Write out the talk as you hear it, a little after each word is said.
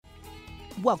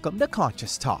Welcome to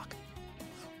Conscious Talk,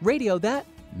 radio that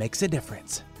makes a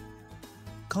difference.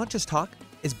 Conscious Talk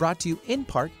is brought to you in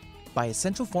part by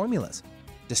Essential Formulas,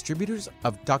 distributors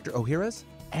of Dr. Ohhira's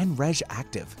and Reg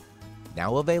Active,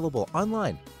 now available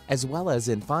online as well as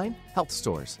in fine health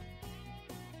stores.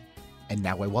 And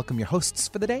now I welcome your hosts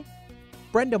for the day,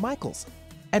 Brenda Michaels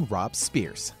and Rob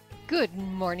Spears. Good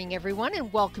morning, everyone,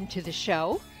 and welcome to the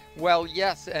show. Well,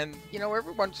 yes, and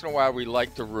every once in a while we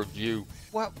like to review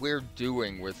what we're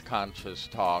doing with Conscious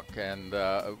Talk and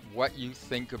what you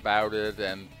think about it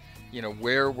and,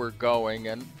 where we're going.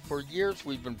 And for years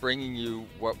we've been bringing you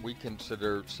what we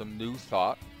consider some new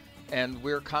thought, and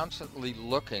we're constantly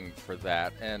looking for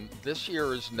that. And this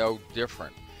year is no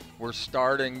different. We're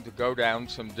starting to go down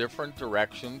some different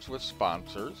directions with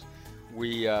sponsors.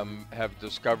 We have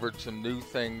discovered some new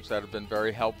things that have been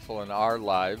very helpful in our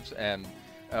lives, and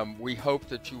we hope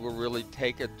that you will really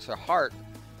take it to heart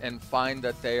and find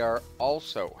that they are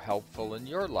also helpful in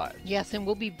your life. Yes, and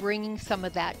we'll be bringing some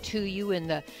of that to you in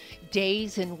the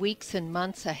days and weeks and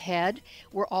months ahead.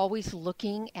 We're always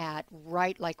looking at,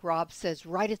 right, like Rob says,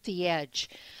 right at the edge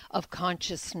of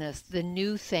consciousness, the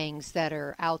new things that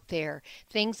are out there,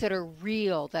 things that are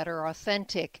real, that are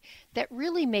authentic, that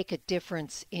really make a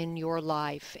difference in your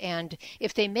life. And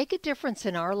if they make a difference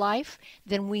in our life,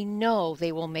 then we know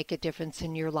they will make a difference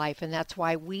in your life. And that's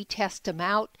why we test them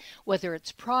out, whether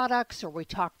it's products or we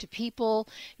talk to people,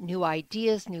 new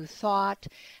ideas, new thought.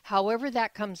 However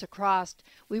that comes across,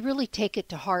 we really take it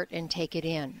to heart and take it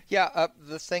in. Yeah,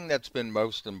 the thing that's been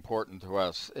most important to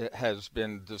us has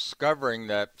been discovering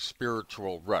that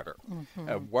spiritual rudder,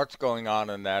 what's going on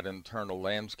in that internal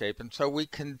landscape. And so we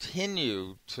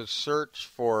continue to search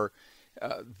for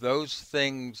those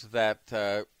things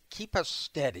that keep us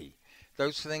steady,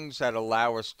 those things that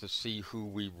allow us to see who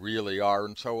we really are.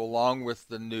 And so along with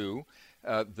the new,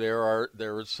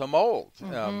 there is some old.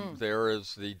 There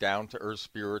is the down-to-earth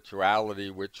spirituality,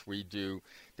 which we do.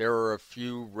 There are a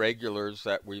few regulars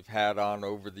that we've had on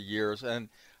over the years, and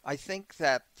I think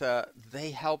that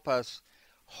they help us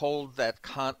hold that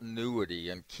continuity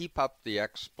and keep up the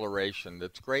exploration.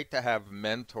 It's great to have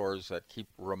mentors that keep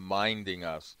reminding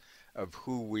us of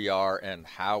who we are and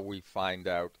how we find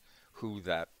out who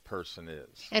that person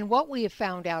is. And what we have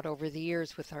found out over the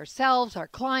years with ourselves, our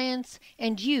clients,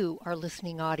 and you, our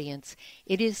listening audience,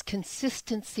 it is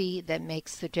consistency that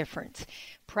makes the difference.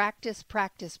 Practice,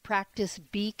 practice, practice.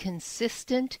 Be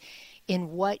consistent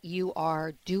in what you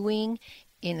are doing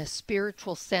in a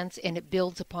spiritual sense, and it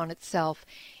builds upon itself,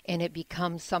 and it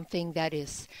becomes something that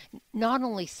is not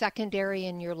only secondary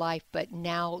in your life, but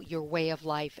now your way of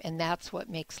life, and that's what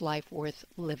makes life worth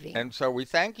living. And so we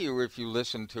thank you if you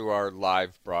listen to our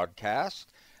live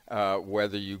broadcast,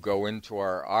 whether you go into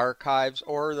our archives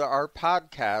or our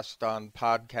podcast on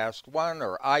Podcast One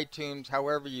or iTunes,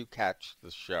 however you catch the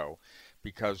show,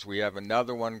 because we have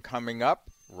another one coming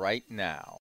up right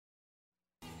now.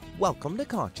 Welcome to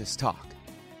Conscious Talk,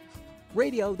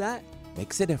 radio that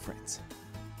makes a difference.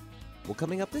 Well,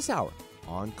 coming up this hour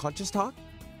on Conscious Talk,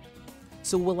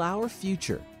 so will our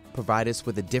future provide us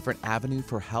with a different avenue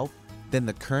for health than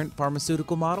the current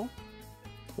pharmaceutical model?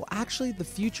 Well, actually, the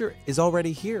future is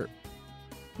already here.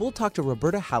 We'll talk to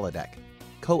Roberta Hladek,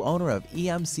 co-owner of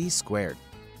EMC Squared,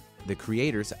 the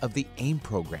creators of the AIM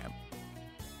program.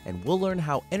 And we'll learn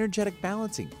how energetic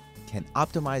balancing can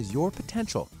optimize your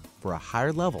potential for a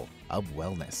higher level of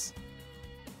wellness.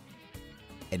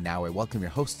 And now I welcome your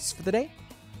hosts for the day,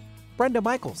 Brenda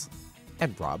Michaels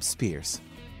and Rob Spears.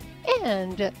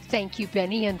 And thank you,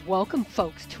 Benny, and welcome,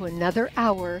 folks, to another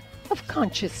hour of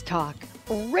Conscious Talk,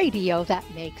 radio that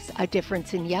makes a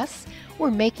difference. And yes, we're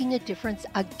making a difference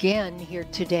again here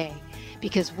today,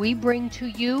 because we bring to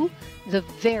you the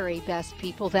very best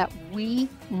people that we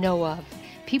know of,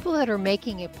 people that are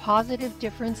making a positive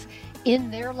difference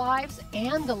in their lives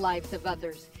and the lives of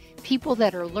others. People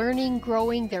that are learning,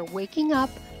 growing, they're waking up,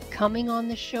 coming on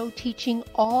the show, teaching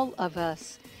all of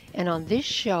us. And on this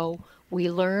show,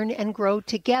 we learn and grow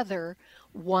together,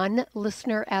 one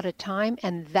listener at a time,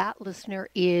 and that listener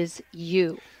is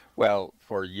you. Well,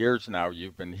 for years now,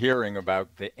 you've been hearing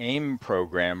about the AIM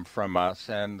program from us,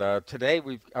 and today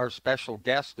our special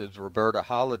guest is Roberta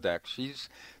Hladek. She's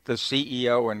the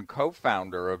CEO and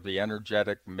co-founder of the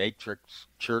Energetic Matrix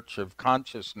Church of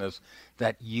Consciousness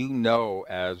that you know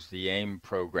as the AIM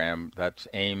program. That's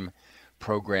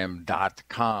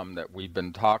aimprogram.com that we've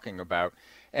been talking about.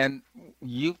 And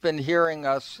you've been hearing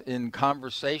us in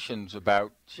conversations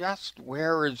about just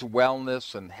where is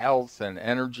wellness and health and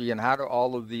energy and how do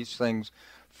all of these things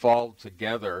fall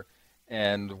together,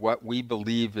 and what we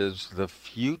believe is the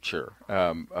future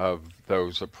of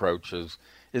those approaches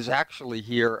is actually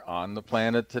here on the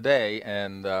planet today,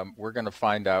 and we're going to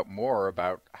find out more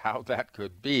about how that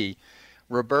could be.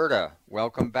 Roberta,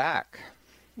 welcome back.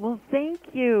 Well, thank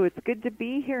you. It's good to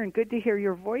be here and good to hear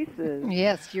your voices.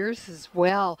 Yes, yours as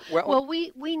well. Well,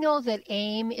 we know that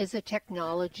AIM is a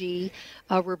technology.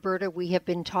 Roberta, we have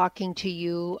been talking to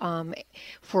you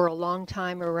for a long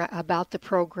time about the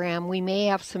program. We may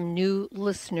have some new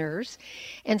listeners.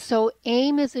 And so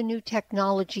AIM is a new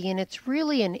technology, and it's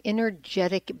really an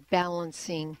energetic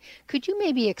balancing. Could you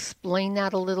maybe explain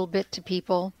that a little bit to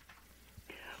people?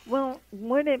 Well,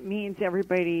 what it means,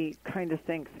 everybody kind of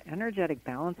thinks, energetic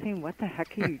balancing? What the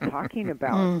heck are you talking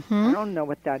about? I don't know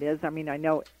what that is. I mean, I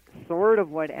know sort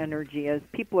of what energy is.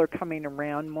 People are coming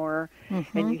around more,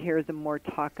 and you hear them more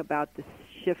talk about the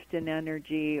shift in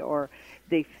energy, or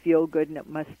they feel good and it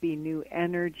must be new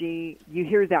energy. You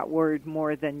hear that word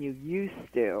more than you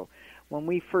used to. When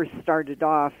we first started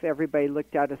off, everybody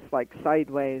looked at us like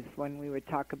sideways when we would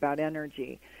talk about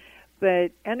energy.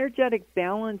 But energetic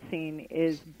balancing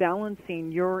is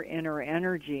balancing your inner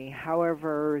energy,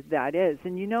 however that is.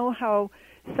 And you know how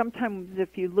sometimes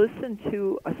if you listen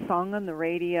to a song on the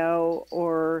radio,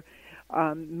 or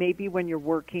maybe when you're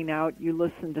working out, you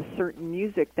listen to certain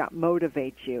music that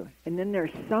motivates you. And then there's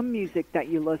some music that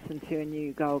you listen to and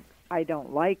you go, I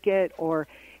don't like it, or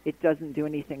it doesn't do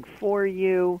anything for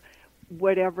you,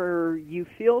 whatever you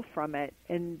feel from it.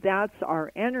 And that's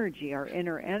our energy, our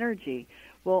inner energy.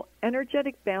 Well,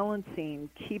 energetic balancing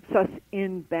keeps us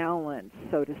in balance,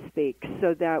 so to speak,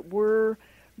 so that we're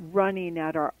running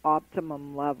at our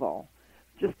optimum level,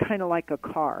 just kind of like a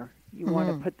car. You want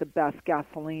to put the best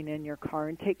gasoline in your car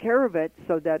and take care of it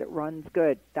so that it runs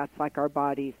good. That's like our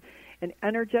bodies. And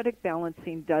energetic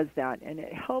balancing does that, and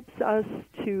it helps us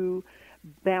to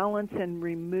balance and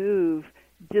remove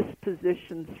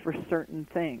dispositions for certain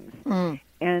things.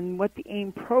 And what the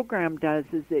AIM program does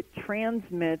is it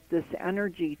transmits this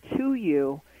energy to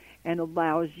you and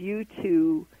allows you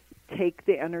to take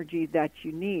the energy that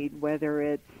you need, whether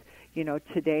it's, you know,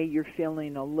 today you're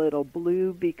feeling a little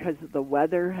blue because the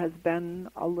weather has been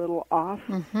a little off.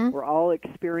 We're all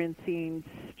experiencing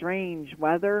strange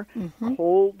weather,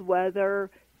 cold weather,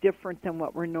 different than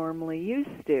what we're normally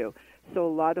used to. So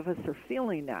a lot of us are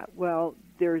feeling that. Well,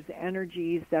 there's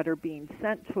energies that are being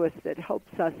sent to us that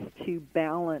helps us to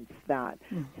balance that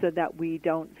so that we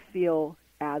don't feel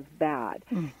as bad.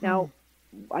 Now,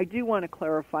 I do want to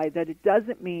clarify that it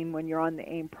doesn't mean when you're on the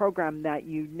AIM program that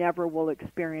you never will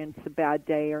experience a bad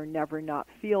day or never not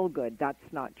feel good. That's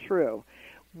not true.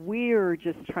 We're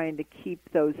just trying to keep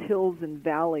those hills and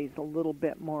valleys a little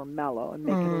bit more mellow and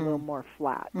make it a little more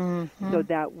flat so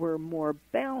that we're more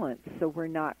balanced, so we're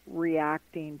not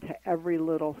reacting to every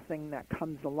little thing that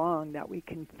comes along, that we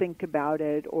can think about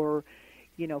it or,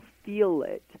 you know, feel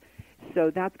it.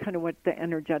 So that's kind of what the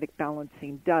energetic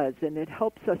balancing does, and it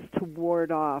helps us to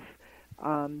ward off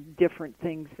different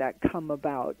things that come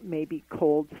about, maybe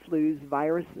colds, flus,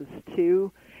 viruses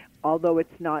too. Although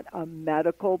it's not a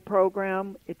medical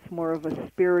program, it's more of a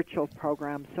spiritual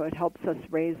program. So it helps us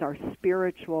raise our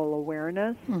spiritual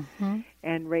awareness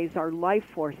and raise our life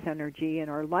force energy. And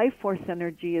our life force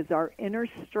energy is our inner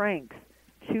strength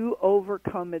to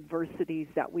overcome adversities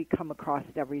that we come across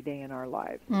every day in our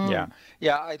lives.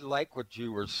 Yeah, I like what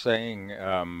you were saying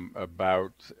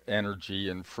about energy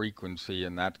and frequency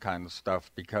and that kind of stuff,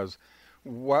 because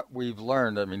what we've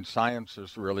learned, I mean, science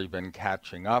has really been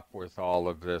catching up with all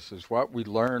of this, is what we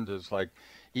learned is like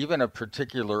even a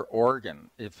particular organ,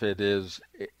 if it is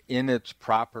in its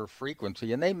proper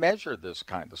frequency, and they measure this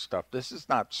kind of stuff. This is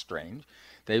not strange.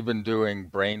 They've been doing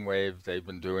brainwave, they've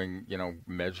been doing, you know,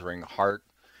 measuring heart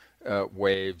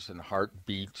waves and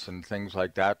heartbeats and things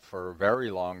like that for a very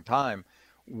long time.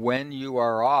 When you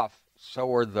are off,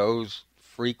 so are those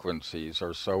frequencies,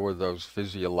 or so are those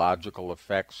physiological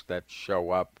effects that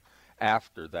show up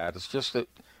after that. It's just that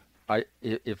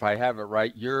if I have it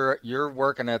right, you're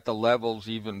working at the levels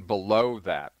even below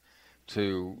that,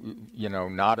 to, you know,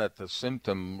 not at the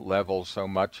symptom level so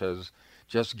much as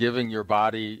just helping your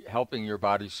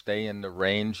body stay in the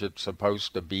range it's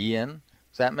supposed to be in.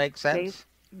 Does that make sense?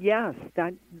 Yes,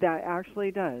 that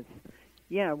actually does.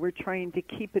 Yeah, we're trying to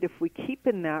keep it. If we keep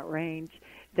in that range,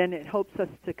 then it helps us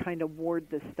to kind of ward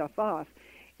this stuff off.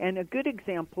 And a good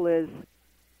example is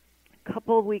a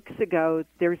couple of weeks ago,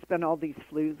 there's been all these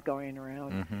flus going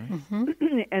around.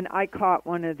 And I caught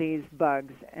one of these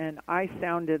bugs, and I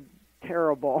sounded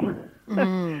terrible.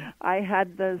 I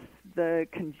had the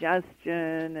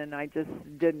congestion, and I just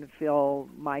didn't feel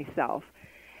myself.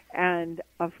 And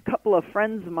a couple of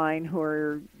friends of mine who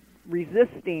are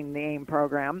resisting the AIM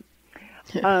program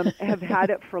have had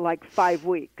it for like 5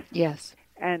 weeks. Yes.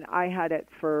 And I had it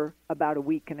for about a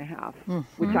week and a half,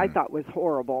 which I thought was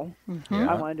horrible.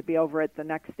 I wanted to be over it the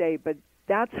next day. But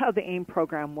that's how the AIM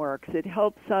program works. It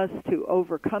helps us to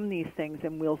overcome these things,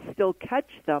 and we'll still catch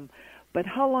them. But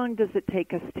how long does it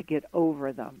take us to get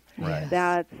over them? Right.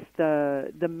 That's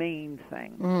the main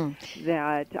thing.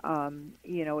 That,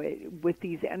 with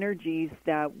these energies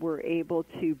that we're able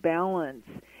to balance,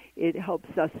 it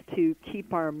helps us to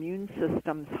keep our immune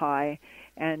systems high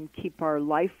and keep our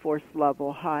life force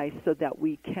level high so that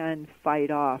we can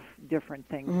fight off different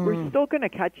things. We're still going to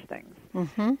catch things.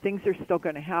 Things are still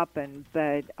going to happen,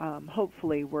 but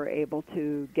hopefully we're able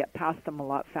to get past them a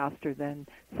lot faster than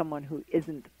someone who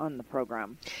isn't on the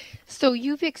program. So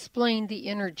you've explained the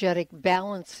energetic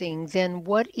balancing. Then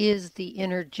what is the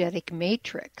energetic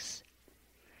matrix?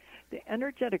 The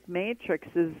energetic matrix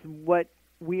is what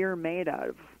we're made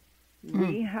of.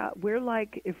 We're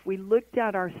like, if we looked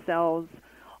at ourselves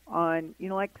on,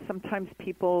 like sometimes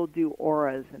people do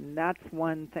auras, and that's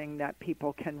one thing that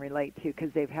people can relate to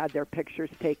because they've had their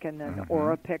pictures taken, an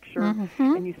aura picture,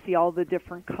 and you see all the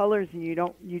different colors, and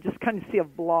you just kind of see a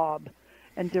blob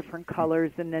and different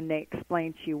colors, and then they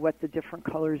explain to you what the different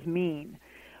colors mean.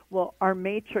 Well, our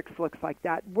matrix looks like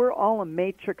that. We're all a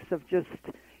matrix of just,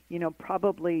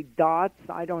 probably dots.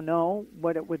 I don't know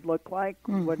what it would look like,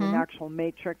 what an actual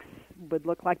matrix would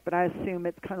look like, but I assume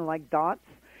it's kind of like dots,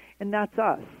 and that's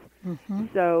us.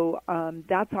 So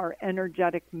that's our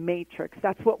energetic matrix.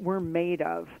 That's what we're made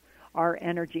of, our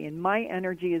energy. And my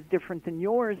energy is different than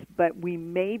yours, but we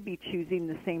may be choosing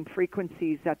the same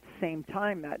frequencies at the same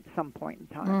time at some point in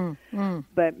time,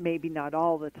 but maybe not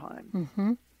all the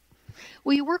time.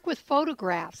 Well, you work with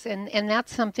photographs, and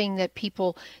that's something that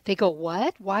people, they go,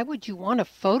 what? Why would you want a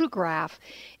photograph?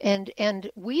 And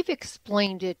we've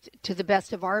explained it to the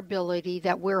best of our ability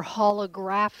that we're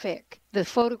holographic. The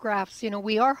photographs,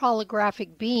 we are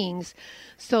holographic beings,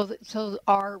 so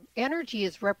our energy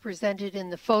is represented in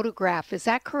the photograph. Is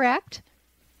that correct?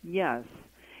 Yes.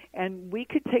 And we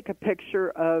could take a picture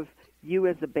of you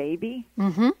as a baby,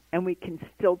 and we can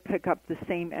still pick up the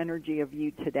same energy of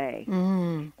you today.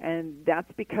 And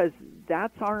that's because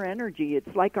that's our energy.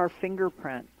 It's like our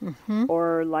fingerprint,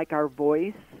 or like our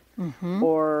voice,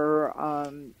 or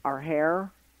our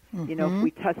hair. If we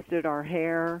tested our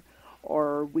hair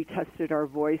or we tested our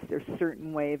voice, there's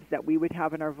certain waves that we would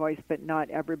have in our voice, but not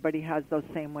everybody has those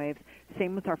same waves.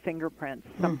 Same with our fingerprints.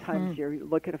 Sometimes you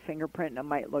look at a fingerprint and it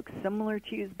might look similar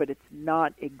to yours, but it's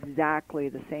not exactly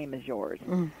the same as yours.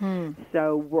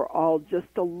 So we're all just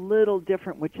a little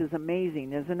different, which is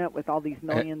amazing, isn't it? With all these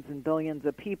millions and billions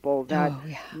of people, that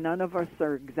none of us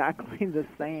are exactly the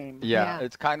same. Yeah,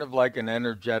 it's kind of like an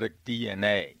energetic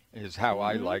DNA is how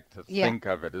I like to think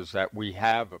of it, is that we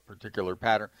have a particular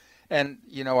pattern. And,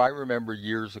 I remember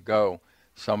years ago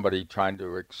somebody trying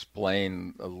to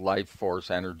explain life force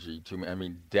energy to me,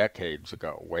 decades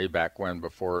ago, way back when,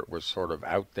 before it was sort of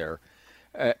out there.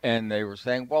 And they were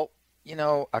saying, well,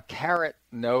 a carrot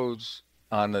knows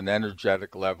on an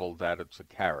energetic level that it's a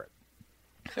carrot.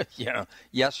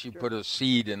 Yes, you put a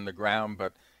seed in the ground,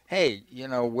 but hey,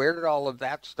 where did all of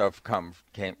that stuff come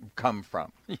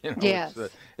from? Yes.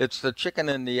 It's the chicken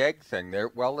and the egg thing.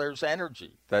 There's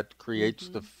energy that creates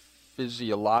the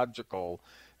physiological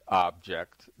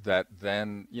object that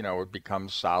then, it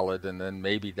becomes solid, and then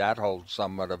maybe that holds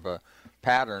somewhat of a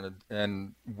pattern.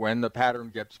 And when the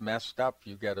pattern gets messed up,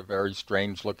 you get a very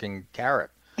strange-looking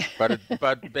carrot.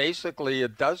 But basically,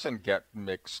 it doesn't get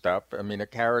mixed up. A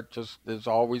carrot just is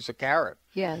always a carrot.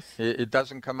 Yes. It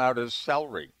doesn't come out as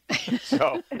celery.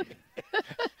 So,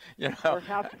 Or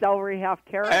half celery, half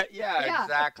carrot. Yeah,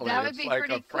 exactly. That would it's be like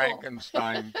pretty a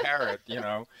Frankenstein carrot,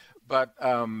 But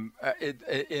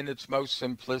in its most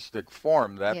simplistic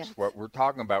form, that's what we're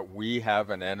talking about. We have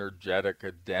an energetic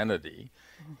identity,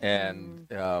 and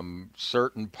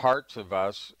certain parts of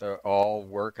us all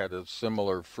work at a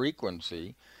similar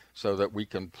frequency so that we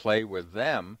can play with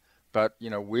them, but,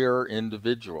 we're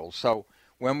individuals. So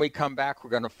when we come back, we're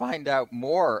going to find out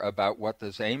more about what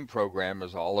this AIM program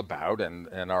is all about,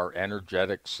 and our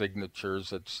energetic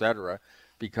signatures, etc.,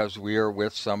 because we are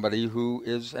with somebody who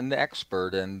is an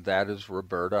expert, and that is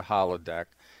Roberta Hladek,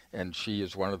 and she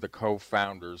is one of the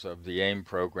co-founders of the AIM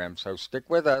program. So stick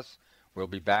with us. We'll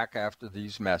be back after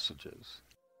these messages.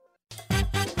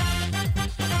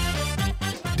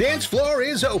 Dance floor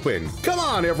is open. Come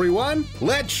on, everyone.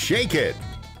 Let's shake it.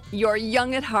 You're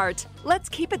young at heart. Let's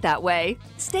keep it that way.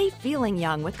 Stay feeling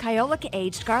young with Kyolic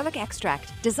Aged Garlic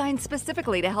Extract, designed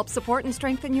specifically to help support and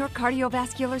strengthen your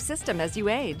cardiovascular system as you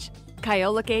age.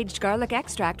 Kyolic Aged Garlic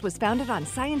Extract was founded on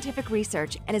scientific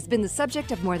research and has been the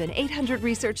subject of more than 800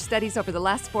 research studies over the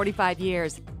last 45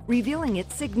 years. revealing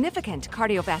its significant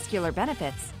cardiovascular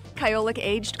benefits. Kyolic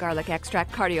Aged Garlic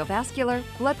Extract Cardiovascular,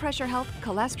 Blood Pressure Health,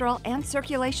 Cholesterol, and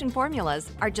Circulation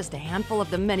formulas are just a handful of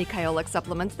the many Kyolic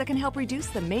supplements that can help reduce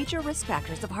the major risk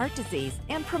factors of heart disease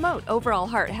and promote overall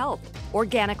heart health.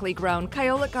 Organically grown,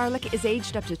 Kyolic garlic is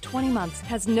aged up to 20 months,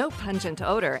 has no pungent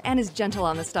odor, and is gentle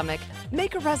on the stomach.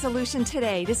 Make a resolution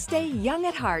today to stay young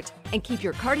at heart and keep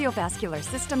your cardiovascular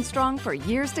system strong for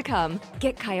years to come.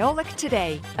 Get Kyolic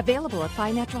today. Available at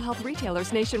fine natural health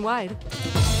retailers nationwide.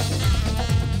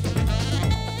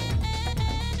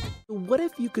 What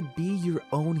if you could be your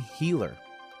own healer?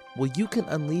 Well, you can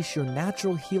unleash your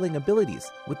natural healing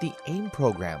abilities with the AIM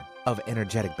program of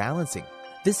energetic balancing.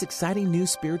 This exciting new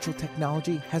spiritual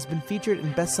technology has been featured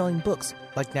in best-selling books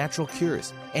like Natural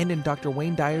Cures, and in Dr.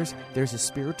 Wayne Dyer's There's a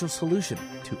Spiritual Solution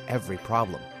to Every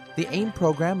Problem. The AIM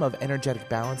program of energetic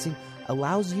balancing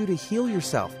allows you to heal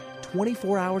yourself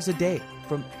 24 hours a day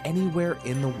from anywhere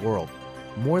in the world.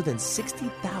 More than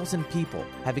 60,000 people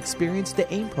have experienced the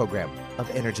AIM program of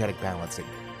energetic balancing.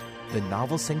 The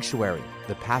novel Sanctuary,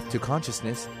 The Path to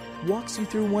Consciousness, walks you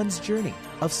through one's journey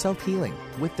of self-healing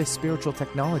with this spiritual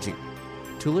technology.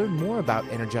 To learn more about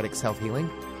energetic self-healing,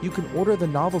 you can order the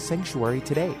novel Sanctuary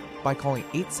today by calling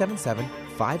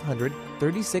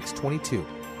 877-500-3622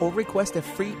 or request a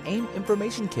free AIM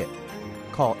information kit.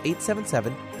 Call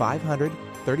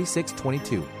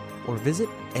 877-500-3622 or visit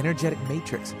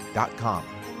energeticmatrix.com.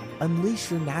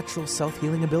 Unleash your natural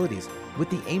self-healing abilities with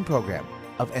the AIM program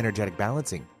of energetic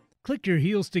balancing. Click your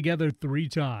heels together 3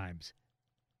 times.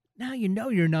 Now you know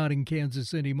you're not in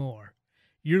Kansas anymore.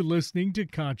 You're listening to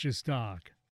Conscious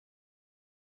Talk.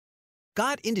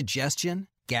 Got indigestion,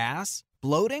 gas,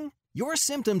 bloating? Your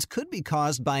symptoms could be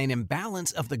caused by an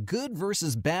imbalance of the good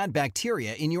versus bad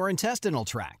bacteria in your intestinal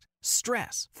tract.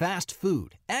 Stress, fast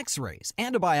food, x-rays,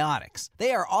 antibiotics,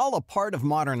 they are all a part of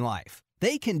modern life.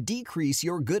 They can decrease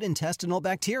your good intestinal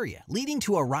bacteria, leading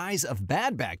to a rise of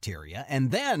bad bacteria and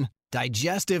then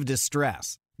digestive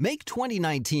distress. Make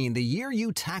 2019 the year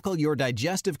you tackle your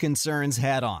digestive concerns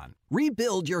head on.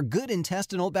 Rebuild your good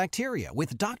intestinal bacteria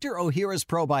with Dr. Ohhira's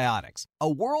Probiotics, a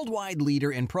worldwide leader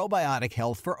in probiotic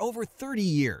health for over 30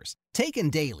 years. Taken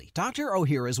daily, Dr.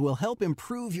 Ohhira's will help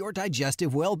improve your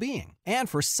digestive well-being. And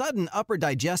for sudden upper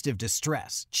digestive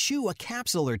distress, chew a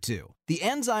capsule or two. The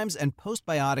enzymes and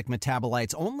postbiotic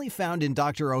metabolites only found in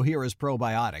Dr. Ohhira's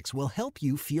Probiotics will help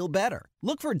you feel better.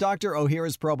 Look for Dr.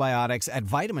 Ohhira's Probiotics at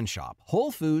Vitamin Shop,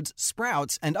 Whole Foods,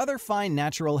 Sprouts, and other fine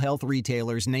natural health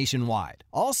retailers nationwide.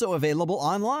 Also available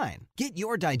online. Get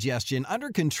your digestion under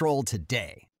control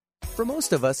today. For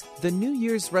most of us, the New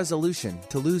Year's resolution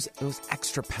to lose those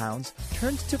extra pounds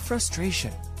turns to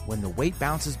frustration when the weight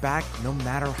bounces back no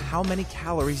matter how many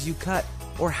calories you cut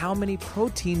or how many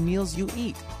protein meals you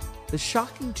eat. The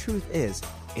shocking truth is,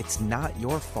 it's not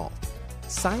your fault.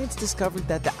 Science discovered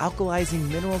that the alkalizing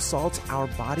mineral salts our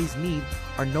bodies need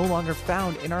are no longer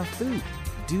found in our food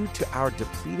due to our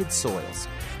depleted soils,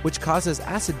 which causes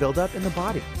acid buildup in the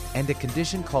body and a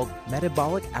condition called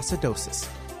metabolic acidosis.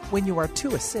 When you are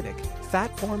too acidic,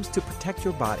 fat forms to protect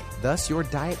your body. Thus, your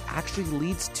diet actually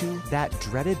leads to that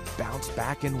dreaded bounce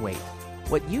back in weight.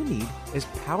 What you need is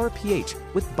Power pH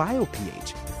with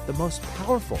BioPH, the most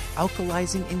powerful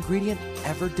alkalizing ingredient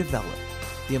ever developed.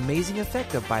 The amazing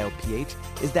effect of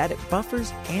BioPH is that it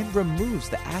buffers and removes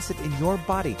the acid in your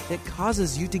body that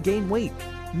causes you to gain weight.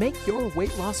 Make your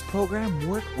weight loss program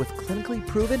work with clinically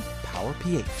proven Power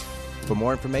pH. For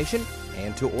more information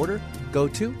and to order, go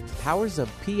to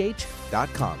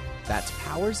powersofph.com. That's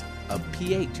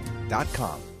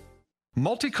powersofph.com.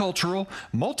 Multicultural,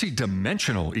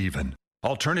 multidimensional even.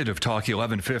 Alternative Talk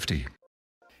 1150.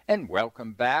 And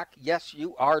welcome back. Yes,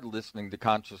 you are listening to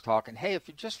Conscious Talk. And hey, if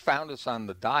you just found us on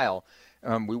the dial,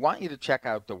 we want you to check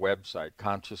out the website,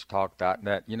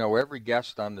 conscioustalk.net. You know, every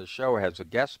guest on the show has a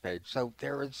guest page, so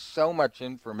there is so much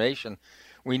information.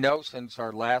 We know since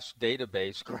our last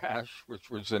database crash, which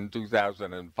was in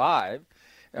 2005,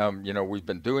 we've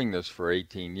been doing this for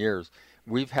 18 years.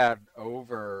 We've had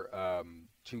over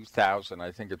 2,000,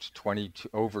 I think it's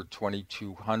over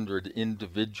 2,200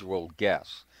 individual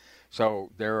guests.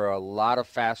 So there are a lot of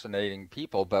fascinating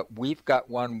people, but we've got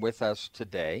one with us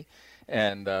today,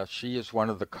 and she is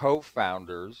one of the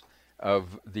co-founders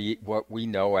of what we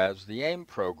know as the AIM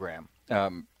program.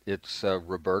 It's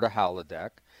Roberta Hladek.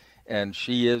 And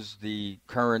she is the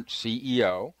current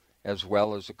CEO, as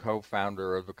well as a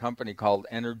co-founder of a company called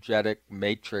Energetic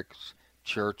Matrix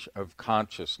Church of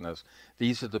Consciousness.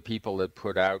 These are the people that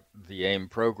put out the AIM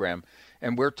program.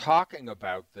 And we're talking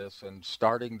about this and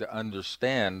starting to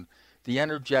understand the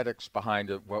energetics behind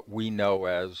it, what we know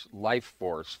as life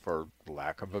force, for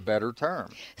lack of a better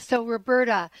term. So,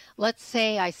 Roberta, let's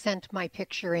say I sent my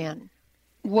picture in.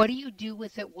 What do you do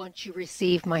with it once you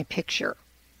receive my picture?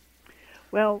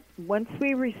 Well, once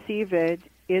we receive it,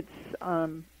 it's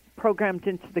programmed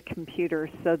into the computer,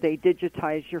 so they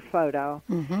digitize your photo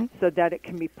so that it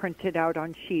can be printed out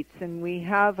on sheets. And we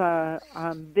have a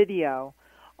video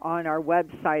on our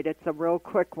website. It's a real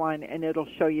quick one, and it'll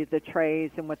show you the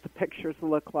trays and what the pictures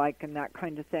look like and that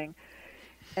kind of thing.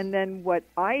 And then what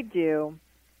I do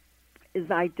is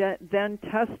I then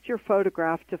test your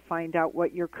photograph to find out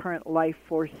what your current life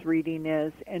force reading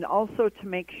is, and also to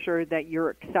make sure that you're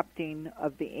accepting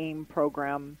of the AIM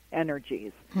program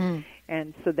energies,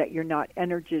 and so that you're not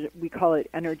we call it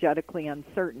energetically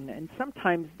uncertain. And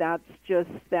sometimes that's just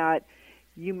that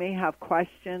you may have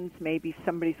questions. Maybe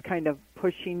somebody's kind of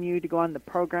pushing you to go on the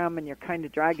program, and you're kind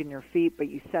of dragging your feet, but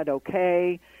you said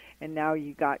okay, and now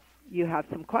you have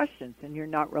some questions, and you're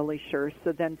not really sure.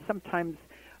 So then sometimes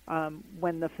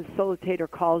when the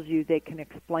facilitator calls you, they can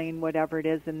explain whatever it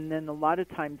is, and then a lot of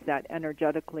times that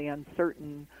energetically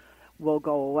uncertain will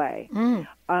go away.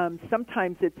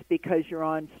 Sometimes it's because you're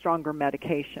on stronger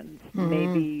medications.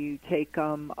 Maybe you take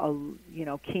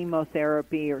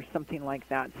chemotherapy or something like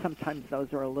that. Sometimes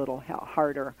those are a little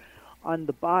harder on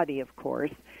the body, of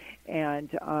course, and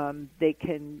they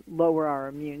can lower our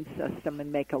immune system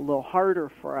and make it a little harder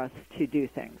for us to do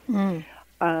things.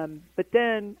 But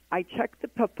then I check the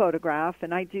photograph,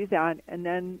 and I do that, and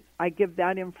then I give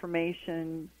that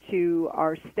information to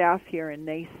our staff here, and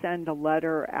they send a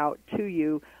letter out to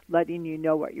you letting you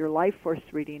know what your life force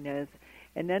reading is.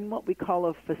 And then what we call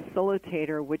a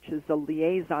facilitator, which is a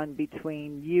liaison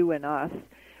between you and us,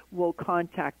 will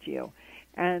contact you.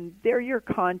 And they're your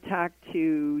contact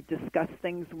to discuss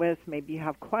things with. Maybe you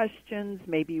have questions.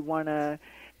 Maybe you want to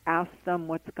ask them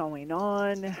what's going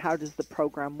on, how does the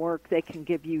program work. They can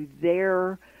give you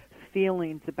their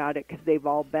feelings about it because they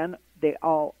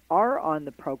all are on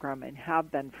the program and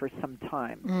have been for some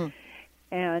time.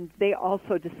 And they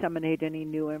also disseminate any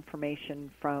new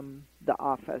information from the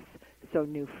office, so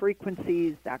new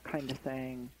frequencies, that kind of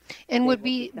thing. And would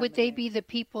they be the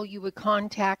people you would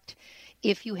contact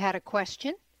if you had a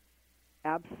question?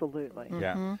 Absolutely.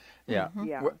 Yeah.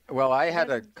 Well, I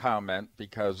had a comment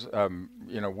because,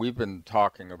 we've been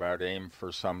talking about AIM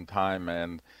for some time,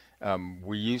 and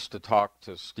we used to talk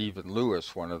to Stephen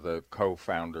Lewis, one of the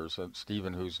co-founders, and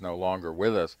Stephen, who's no longer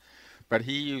with us, but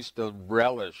he used to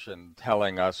relish in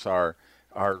telling us our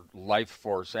life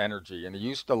force energy, and he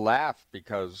used to laugh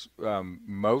because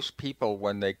most people,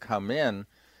 when they come in,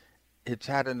 it's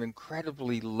at an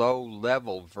incredibly low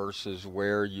level versus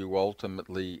where you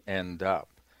ultimately end up.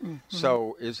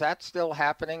 So is that still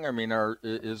happening? I mean,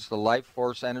 is the life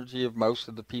force energy of most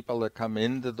of the people that come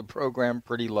into the program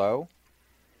pretty low?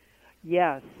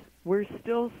 Yes. We're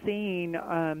still seeing,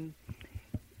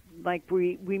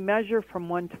 we measure from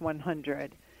 1 to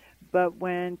 100, but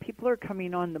when people are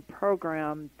coming on the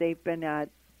program, they've been at,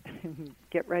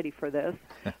 get ready for this,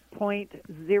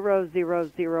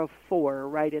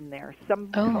 0.0004, right in there.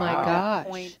 Oh my gosh.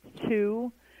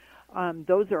 0.2.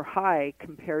 Those are high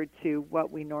compared to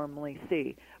what we normally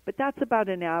see. But that's about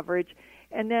an average.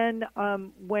 And then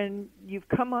when you've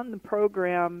come on the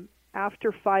program,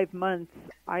 after 5 months,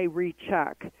 I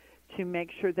recheck to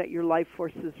make sure that your life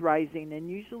force is rising.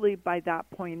 And usually by that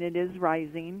point it is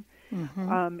rising.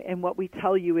 And what we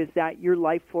tell you is that your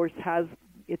life force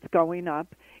it's going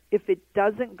up. If it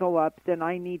doesn't go up, then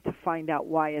I need to find out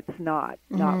why it's not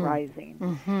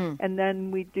rising. And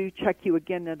then we do check you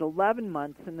again at 11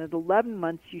 months, and at 11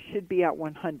 months you should be at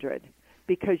 100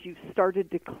 because you've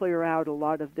started to clear out a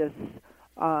lot of this,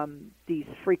 these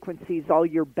frequencies, all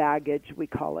your baggage, we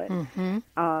call it,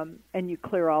 and you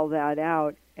clear all that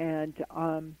out, and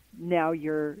now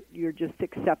you're just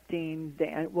accepting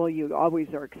you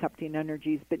always are accepting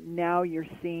energies, but now you're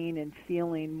seeing and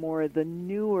feeling more of the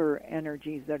newer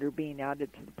energies that are being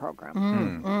added to the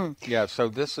program. Yeah, so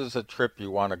this is a trip you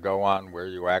want to go on where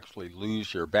you actually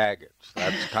lose your baggage.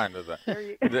 That's kind of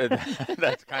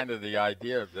that's kind of the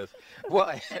idea of this.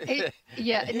 Well,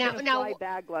 now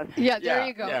bagless. Yeah, there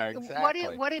you go. Yeah,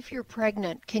 exactly. What if you're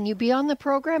pregnant? Can you be on the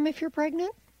program if you're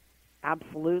pregnant?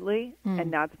 Absolutely,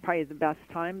 and that's probably the best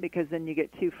time because then you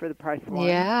get 2 for the price of 1.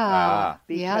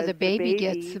 The baby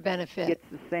gets the benefit. Gets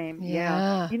the same.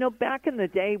 Yeah. Back in the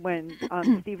day when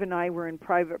Steve and I were in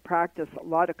private practice, a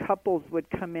lot of couples would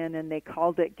come in and they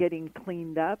called it getting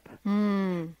cleaned up,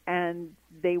 and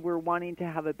they were wanting to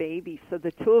have a baby. So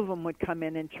the 2 of them would come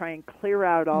in and try and clear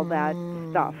out all that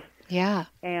stuff. Yeah.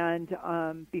 And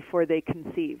before they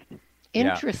conceived.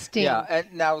 Interesting. Yeah,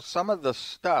 and now some of the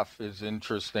stuff is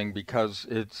interesting because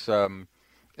it's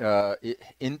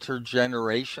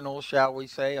intergenerational, shall we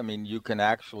say? I mean, you can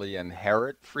actually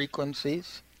inherit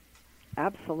frequencies.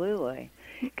 Absolutely.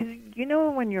 Because you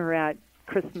know when you're at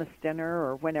Christmas dinner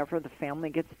or whenever the family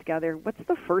gets together, what's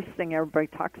the first thing everybody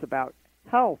talks about?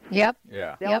 Health. Yep.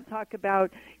 Yeah. They'll talk about,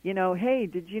 hey,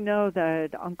 did you know that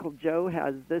Uncle Joe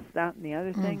has this, that, and the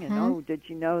other thing? And, oh, did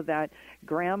you know that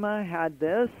Grandma had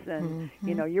this? And,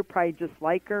 you're probably just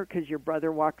like her because your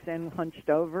brother walks in hunched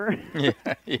over. Yeah.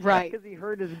 Right. Because he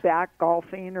hurt his back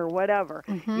golfing or whatever.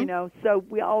 So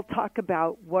we all talk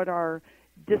about what our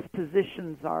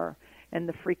dispositions are and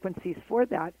the frequencies for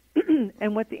that.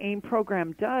 And what the AIM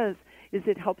program does is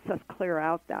it helps us clear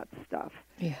out that stuff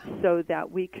so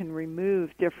that we can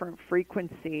remove different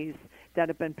frequencies that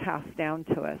have been passed down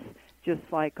to us, just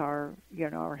like our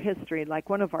history. Like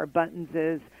one of our buttons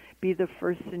is be the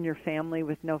first in your family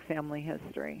with no family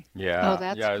history. Yeah. Oh,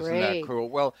 that's Isn't great. that cool?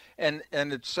 Well, and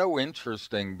it's so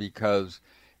interesting because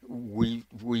we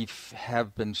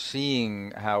have been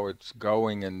seeing how it's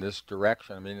going in this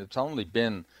direction. I mean, it's only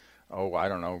been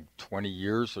 20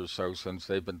 years or so since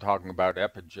they've been talking about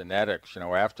epigenetics,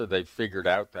 after they figured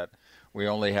out that we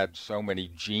only had so many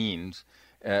genes,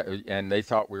 and they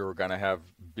thought we were going to have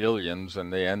billions,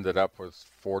 and they ended up with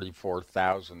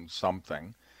 44,000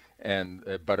 something.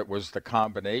 But it was the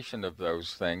combination of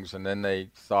those things, and then they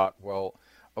thought, well,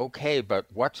 okay, but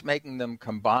what's making them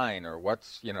combine, or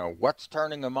what's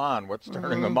turning them on, what's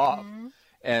turning them off?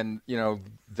 And,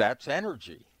 that's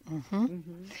energy.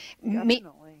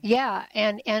 Definitely. Yeah,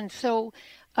 and so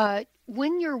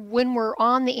when we're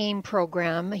on the AIM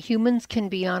program, humans can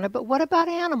be on it, but what about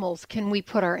animals? Can we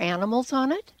put our animals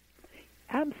on it?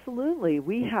 Absolutely.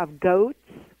 We have goats,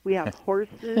 we have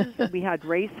horses, we had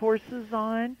race horses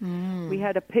on. We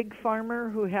had a pig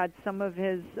farmer who had some of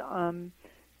his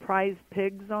prize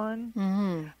pigs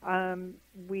on.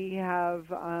 We have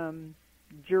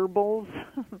gerbils,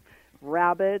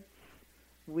 rabbits.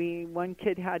 One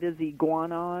kid had his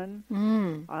iguana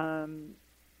on.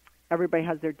 Everybody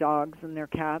has their dogs and their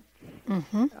cats.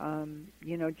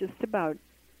 Just about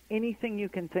anything you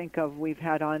can think of we've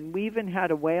had on. We even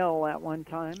had a whale at one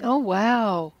time. Oh,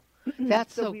 wow.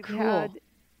 That's so cool.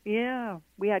 We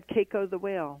had Keiko the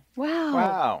whale.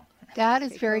 Wow. That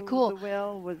is very cool. The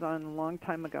whale was on a long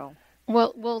time ago.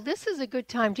 Well, this is a good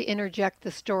time to interject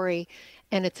the story,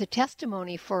 and it's a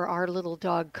testimony for our little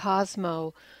dog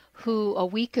Cosmo, who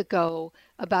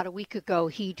about a week ago,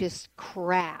 he just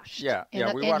crashed. Yeah,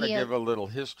 we want to give a little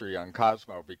history on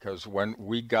Cosmo because when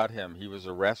we got him, he was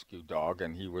a rescue dog,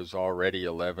 and he was already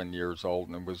 11 years old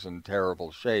and was in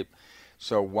terrible shape.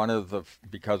 So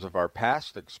because of our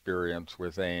past experience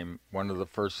with AIM, one of the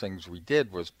first things we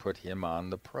did was put him on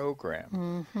the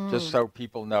program, just so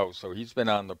people know. So he's been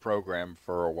on the program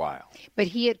for a while. But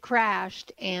he had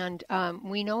crashed, and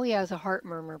we know he has a heart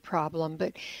murmur problem,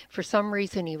 but for some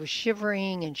reason he was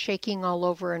shivering and shaking all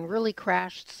over and really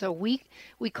crashed. So we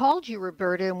called you,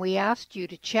 Roberta, and we asked you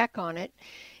to check on it.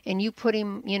 And you put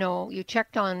him,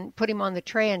 put him on the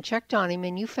tray and checked on him,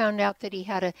 and you found out that he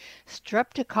had a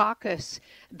streptococcus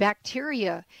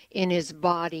bacteria in his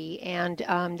body, and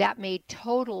that made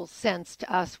total sense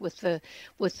to us with the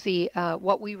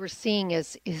what we were seeing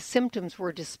as his symptoms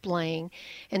were displaying.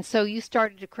 And so you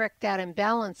started to correct that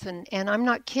imbalance, and I'm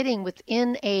not kidding,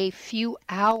 within a few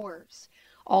hours,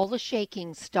 all the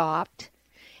shaking stopped.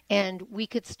 And we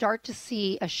could start to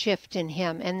see a shift in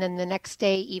him. And then the next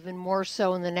day, even more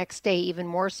so, and the next day, even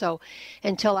more so,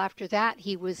 until after that,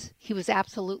 he was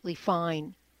absolutely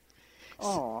fine.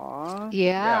 Aww.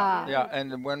 Yeah. Yeah.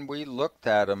 And when we looked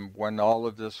at him, when all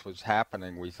of this was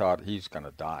happening, we thought he's going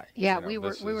to die. Yeah, we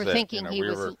were thinking he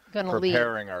was going to leave. We were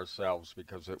preparing ourselves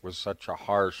because it was such a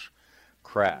harsh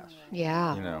crash.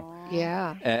 Yeah.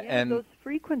 Yeah. And those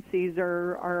frequencies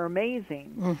are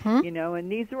amazing.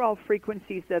 And these are all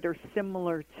frequencies that are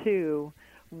similar to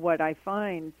what I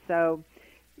find. So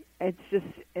it's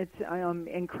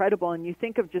incredible. And you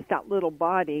think of just that little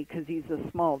body because he's a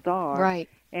small dog. Right.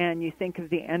 And you think of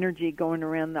the energy going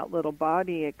around that little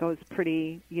body, it goes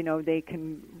pretty, they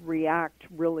can react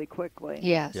really quickly.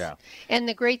 Yes. Yeah. And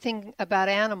the great thing about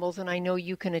animals, and I know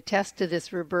you can attest to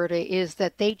this, Roberta, is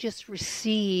that they just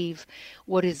receive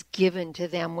what is given to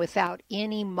them without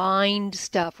any mind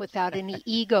stuff, without any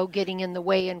ego getting in the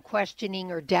way and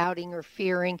questioning or doubting or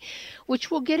fearing, which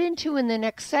we'll get into in the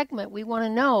next segment. We want to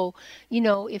know,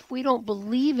 if we don't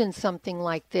believe in something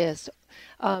like this,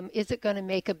 is it going to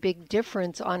make a big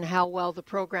difference on how well the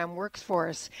program works for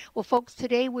us? Well, folks,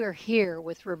 today we're here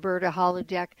with Roberta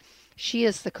Hladek, She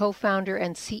is the co-founder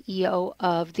and CEO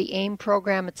of the AIM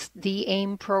program. It's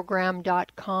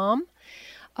theaimprogram.com.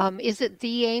 Is it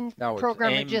the AIM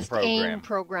program or just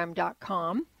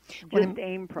aimprogram.com? Just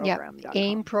aimprogram.com. Yeah,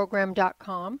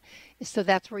 aimprogram.com. So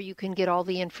that's where you can get all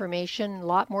the information. A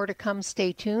lot more to come.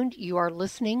 Stay tuned. You are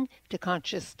listening to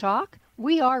Conscious Talk.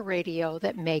 We are radio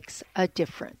that makes a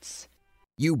difference.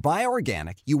 You buy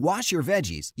organic, you wash your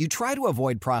veggies, you try to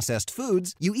avoid processed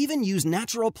foods, you even use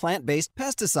natural plant-based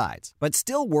pesticides, but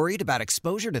still worried about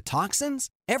exposure to toxins?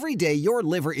 Every day, your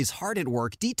liver is hard at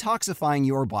work detoxifying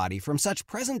your body from such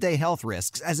present-day health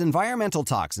risks as environmental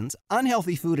toxins,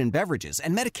 unhealthy food and beverages,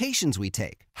 and medications we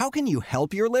take. How can you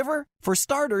help your liver? For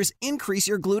starters, increase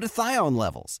your glutathione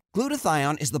levels.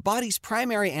 Glutathione is the body's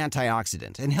primary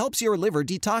antioxidant and helps your liver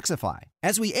detoxify.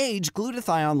 As we age,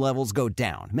 glutathione levels go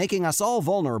down, making us all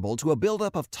vulnerable to a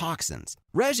buildup of toxins.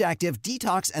 RegActive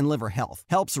Detox and Liver Health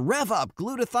helps rev up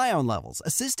glutathione levels,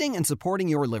 assisting and supporting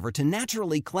your liver to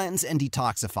naturally cleanse and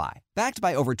detoxify. Backed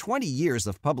by over 20 years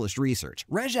of published research,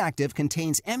 RegActive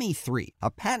contains ME3,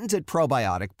 a patented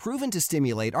probiotic proven to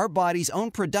stimulate our body's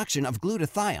own production of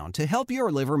glutathione to help your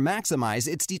liver maximize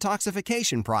its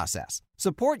detoxification process.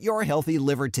 Support your healthy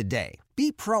liver today.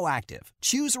 Be proactive.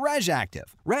 Choose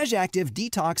RegActive. RegActive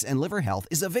Detox and Liver Health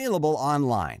is available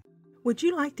online. Would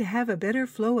you like to have a better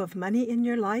flow of money in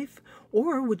your life?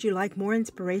 Or would you like more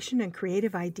inspiration and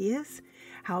creative ideas?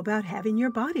 How about having your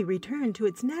body return to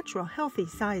its natural healthy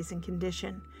size and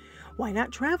condition? Why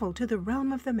not travel to the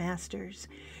realm of the masters?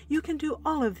 You can do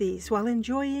all of these while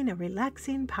enjoying a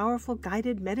relaxing, powerful,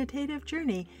 guided meditative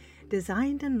journey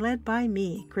designed and led by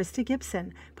me, Krista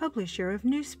Gibson, publisher of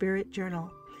New Spirit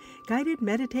Journal. Guided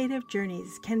meditative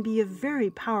journeys can be a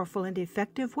very powerful and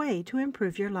effective way to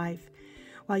improve your life.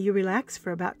 While you relax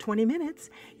for about 20 minutes,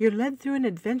 you're led through an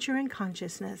adventure in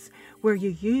consciousness where you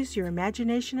use your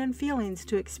imagination and feelings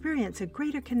to experience a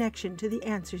greater connection to the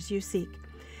answers you seek.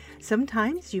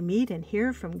 Sometimes you meet and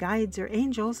hear from guides or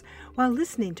angels while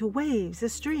listening to waves, a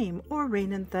stream, or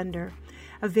rain and thunder.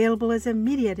 Available as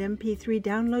immediate MP3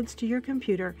 downloads to your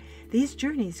computer, these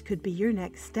journeys could be your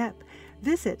next step.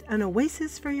 Visit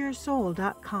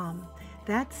anoasisforyoursoul.com.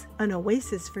 That's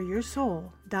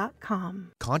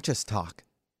anoasisforyoursoul.com. Conscious Talk.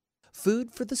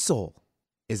 Food for the soul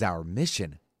is our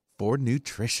mission for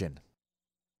nutrition.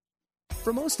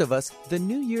 For most of us, the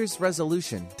New Year's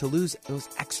resolution to lose those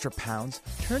extra pounds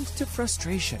turns to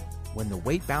frustration when the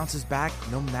weight bounces back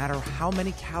no matter how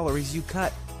many calories you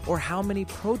cut or how many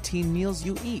protein meals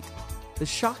you eat. The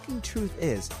shocking truth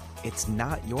is, it's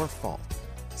not your fault.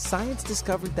 Science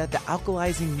discovered that the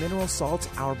alkalizing mineral salts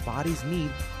our bodies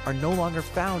need are no longer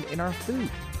found in our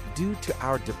food due to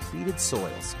our depleted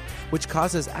soils, which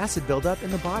causes acid buildup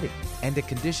in the body and a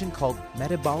condition called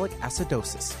metabolic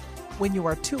acidosis. When you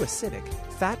are too acidic,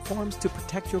 fat forms to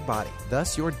protect your body.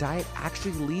 Thus, your diet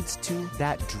actually leads to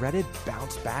that dreaded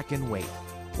bounce back in weight.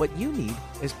 What you need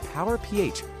is Power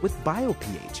pH with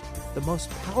BioPH, the most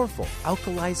powerful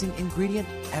alkalizing ingredient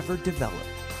ever developed.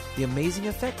 The amazing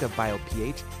effect of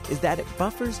BioPH is that it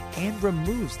buffers and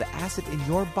removes the acid in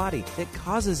your body that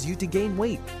causes you to gain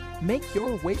weight. Make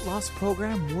your weight loss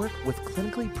program work with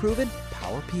clinically proven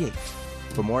Power pH.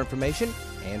 For more information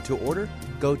and to order,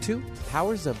 go to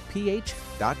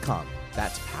powersofph.com.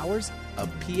 That's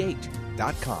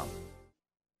powersofph.com.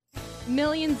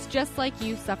 Millions just like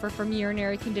you suffer from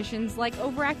urinary conditions like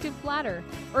overactive bladder,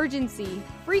 urgency,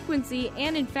 frequency,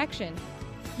 and infection.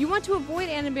 You want to avoid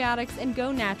antibiotics and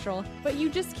go natural, but you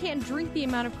just can't drink the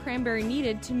amount of cranberry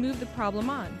needed to move the problem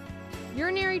on.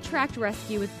 Urinary Tract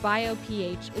Rescue with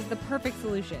BioPH is the perfect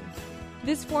solution.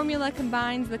 This formula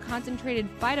combines the concentrated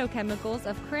phytochemicals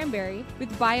of cranberry with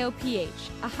BioPH,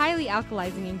 a highly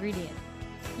alkalizing ingredient.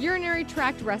 Urinary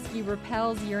Tract Rescue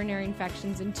repels urinary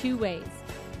infections in two ways.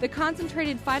 The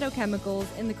concentrated phytochemicals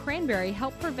in the cranberry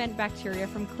help prevent bacteria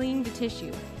from clinging to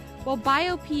tissue, while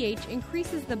BioPH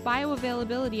increases the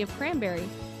bioavailability of cranberry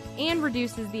and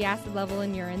reduces the acid level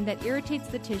in urine that irritates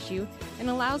the tissue and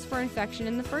allows for infection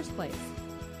in the first place.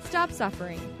 Stop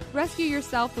suffering. Rescue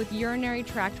yourself with Urinary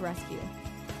Tract Rescue.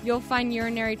 You'll find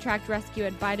Urinary Tract Rescue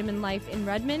at Vitamin Life in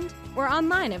Redmond or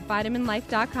online at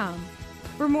vitaminlife.com.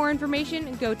 For more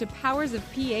information, go to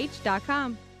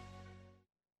powersofph.com.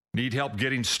 Need help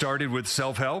getting started with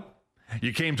self-help?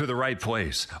 You came to the right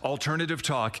place. Alternative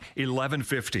Talk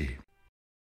 1150.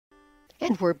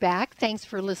 And we're back. Thanks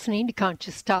for listening to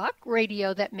Conscious Talk,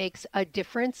 radio that makes a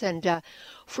difference. And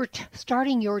for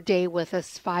starting your day with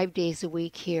us 5 days a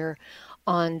week here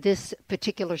on this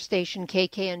particular station,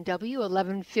 KKNW,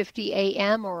 1150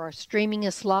 AM, or streaming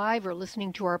us live or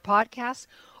listening to our podcast,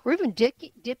 or even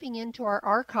dipping into our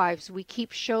archives. We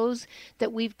keep shows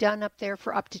that we've done up there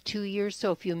for up to 2 years.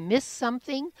 So if you miss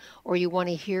something or you want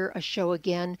to hear a show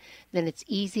again, then it's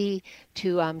easy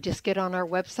to just get on our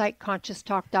website,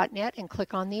 conscioustalk.net, and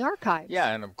click on the archives.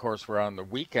 Yeah, and of course we're on the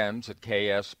weekends at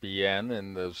KSBN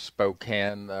in the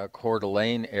Spokane, Coeur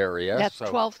d'Alene area. That's so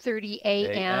 12:30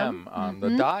 a.m. on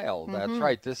the dial. That's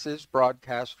right. This is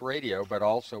broadcast radio, but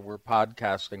also we're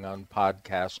podcasting on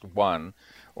Podcast One,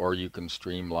 or you can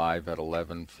stream live at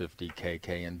 1150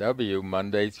 KKNW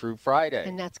Monday through Friday.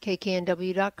 And that's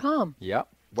kknw.com. Yep.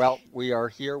 Well, we are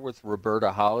here with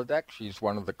Roberta Hladek. She's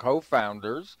one of the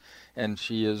co-founders, and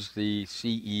she is the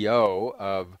CEO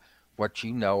of what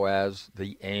you know as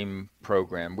the AIM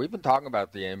program. We've been talking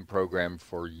about the AIM program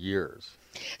for years.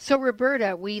 So,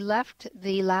 Roberta, we left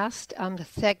the last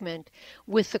segment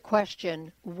with the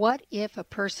question, what if a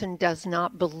person does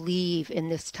not believe in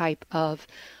this type of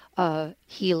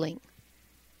healing?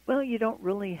 Well, you don't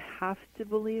really have to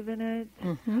believe in it.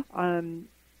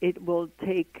 It will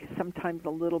take sometimes a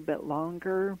little bit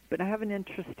longer, but I have an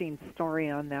interesting story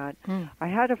on that. I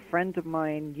had a friend of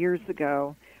mine years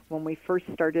ago when we first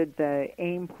started the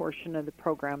AIM portion of the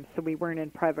program, so we weren't in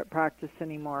private practice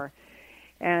anymore,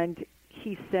 and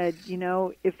he said, you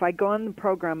know, if I go on the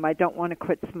program, I don't want to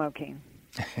quit smoking.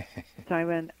 So I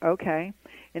went, okay.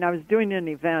 And I was doing an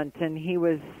event, and he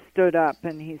stood up,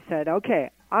 and he said,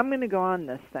 okay, I'm going to go on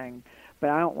this thing, but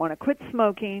I don't want to quit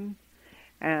smoking.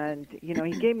 And, you know,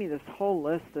 he gave me this whole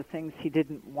list of things he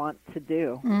didn't want to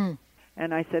do.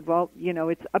 And I said, well, you know,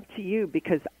 it's up to you,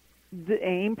 because the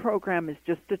AIM program is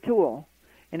just a tool,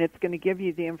 and it's going to give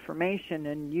you the information,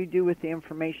 and you do with the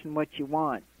information what you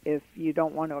want. If you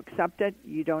don't want to accept it,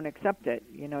 you don't accept it.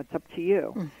 You know, it's up to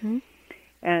you.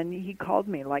 And he called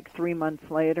me like 3 months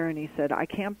later, and he said, I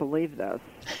can't believe this.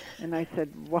 And I said,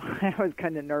 well, I was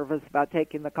kind of nervous about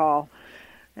taking the call.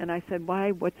 And I said,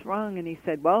 why, what's wrong? And he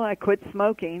said, well, I quit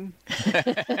smoking.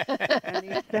 And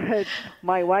he said,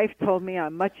 my wife told me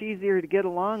I'm much easier to get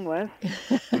along with.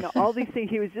 You know, all these things.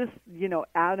 He was just, you know,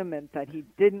 adamant that he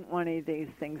didn't want any of these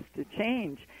things to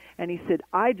change. And he said,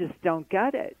 I just don't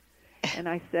get it. And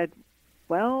I said,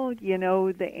 well, you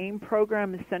know, the AIM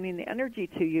program is sending the energy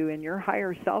to you, and your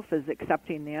higher self is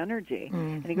accepting the energy.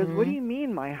 And he goes, what do you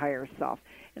mean, my higher self?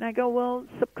 And I go, well,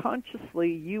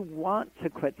 subconsciously, you want to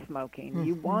quit smoking.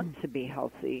 You want to be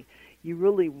healthy. You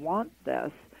really want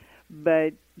this.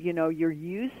 But, you know, you're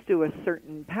used to a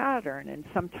certain pattern, and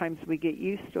sometimes we get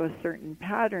used to a certain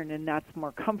pattern, and that's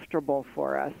more comfortable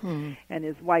for us. And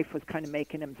his wife was kind of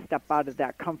making him step out of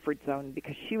that comfort zone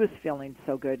because she was feeling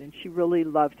so good, and she really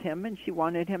loved him, and she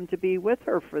wanted him to be with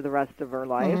her for the rest of her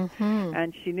life.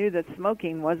 And she knew that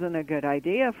smoking wasn't a good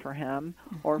idea for him,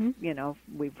 or, you know,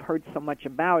 we've heard so much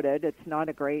about it. It's not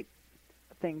a great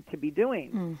thing to be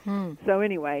doing. So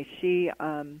anyway, she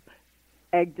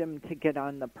egged him to get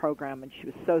on the program, and she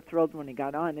was so thrilled when he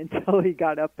got on until he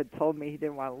got up and told me he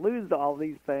didn't want to lose all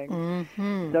these things.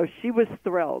 So she was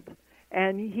thrilled.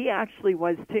 And he actually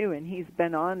was too, and he's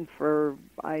been on for,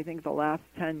 I think, the last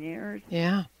 10 years.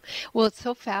 Yeah. Well, it's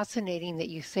so fascinating that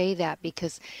you say that,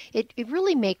 because it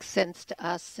really makes sense to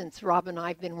us, since Rob and I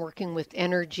have been working with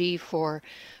energy for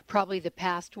probably the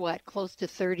past, close to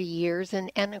 30 years. And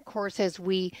of course, as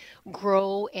we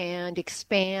grow and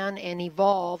expand and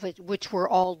evolve, which we're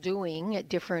all doing at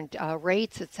different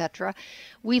rates, etc.,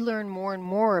 we learn more and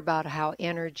more about how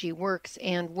energy works.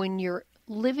 And when you're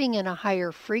living in a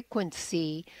higher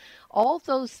frequency, all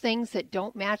those things that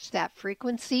don't match that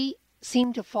frequency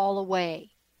seem to fall away.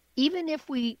 Even if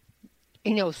we,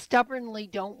 you know, stubbornly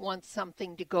don't want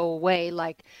something to go away,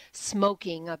 like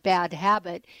smoking, a bad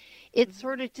habit, it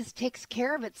sort of just takes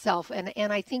care of itself. And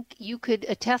I think you could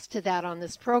attest to that on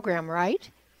this program, right?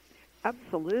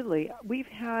 Absolutely.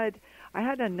 I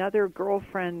had another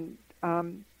girlfriend,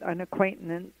 an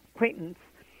acquaintance,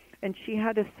 and she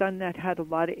had a son that had a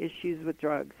lot of issues with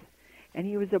drugs. And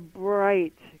he was a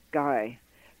bright guy,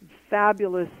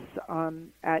 fabulous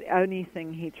at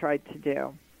anything he tried to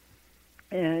do.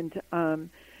 And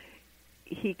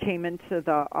he came into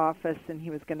the office, and he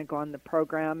was going to go on the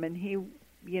program. And he,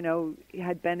 you know,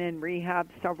 had been in rehab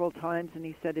several times, and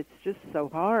he said, it's just so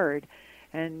hard.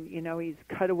 And, you know, he's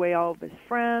cut away all of his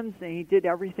friends, and he did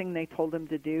everything they told him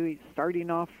to do. He's starting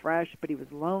off fresh, but he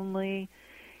was lonely.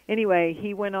 Anyway,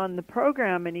 he went on the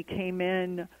program, and he came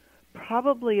in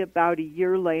probably about a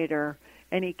year later,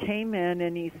 and he came in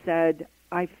and he said,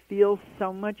 I feel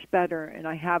so much better, and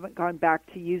I haven't gone back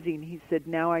to using. He said,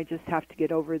 now I just have to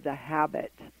get over the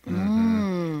habit.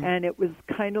 And it was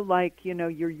kind of like,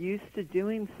 you're used to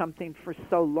doing something for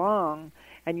so long,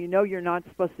 and you're not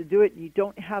supposed to do it, and you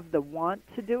don't have the want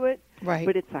to do it,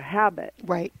 but it's a habit.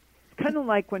 Right. It's kind of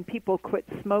like when people quit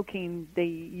smoking, they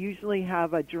usually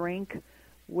have a drink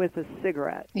with a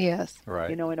cigarette. Yes.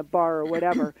 Right. In a bar or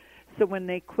whatever. So when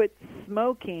they quit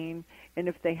smoking, and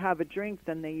if they have a drink,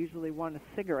 then they usually want a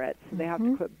cigarette. So they have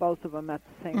to quit both of them at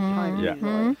the same time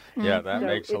usually. Yeah, that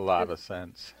makes a lot of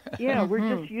sense. Yeah,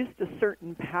 we're just used to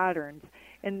certain patterns,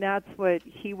 and that's what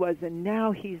he was. And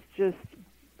now he's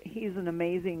an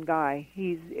amazing guy.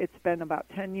 It's been about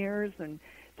 10 years and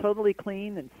totally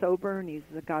clean and sober, and he's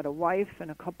got a wife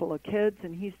and a couple of kids,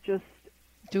 and he's just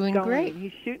doing great.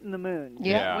 He's shooting the moon.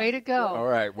 Yeah, way to go. All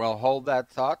right, well, hold that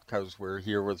thought, because we're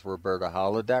here with Roberta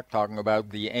Hladek talking about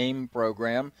the AIM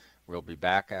program. We'll be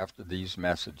back after these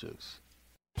messages.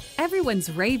 Everyone's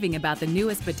raving about the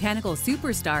newest botanical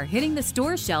superstar hitting the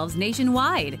store shelves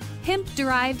nationwide.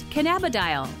 Hemp-derived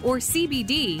cannabidiol, or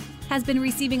CBD, has been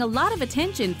receiving a lot of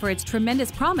attention for its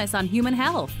tremendous promise on human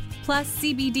health. Plus,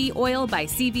 CBD Oil by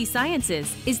CV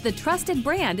Sciences is the trusted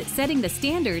brand setting the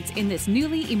standards in this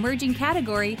newly emerging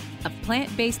category of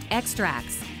plant-based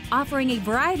extracts, offering a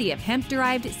variety of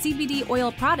hemp-derived CBD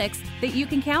oil products that you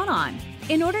can count on.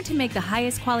 In order to make the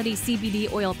highest quality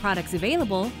CBD oil products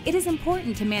available, it is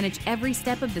important to manage every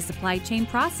step of the supply chain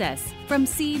process, from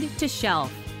seed to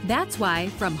shelf. That's why,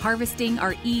 from harvesting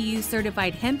our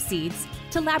EU-certified hemp seeds,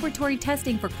 to laboratory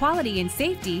testing for quality and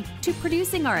safety, to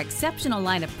producing our exceptional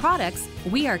line of products,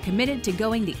 we are committed to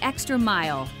going the extra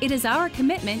mile. It is our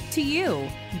commitment to you.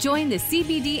 Join the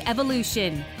CBD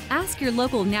evolution. Ask your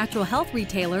local natural health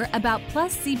retailer about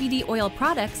Plus CBD oil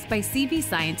products by CV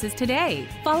Sciences today.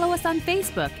 Follow us on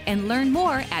Facebook and learn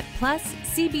more at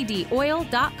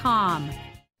pluscbdoil.com.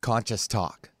 Conscious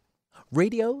Talk.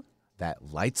 Radio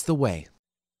that lights the way.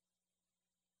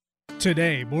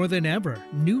 Today, more than ever,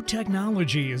 new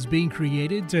technology is being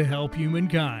created to help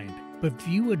humankind. But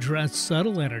few address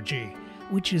subtle energy,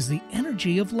 which is the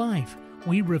energy of life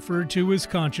we refer to as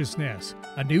consciousness.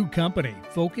 A new company,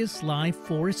 Focus Life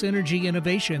Force Energy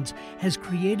Innovations, has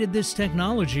created this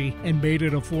technology and made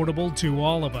it affordable to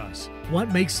all of us.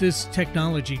 What makes this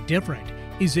technology different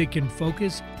is it can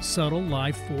focus subtle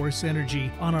life force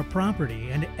energy on a property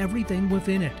and everything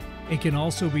within it. It can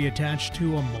also be attached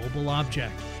to a mobile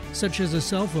object, such as a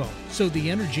cell phone, so the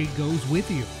energy goes with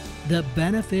you. The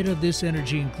benefit of this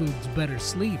energy includes better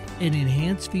sleep, an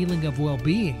enhanced feeling of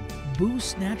well-being,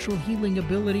 boosts natural healing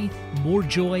ability, more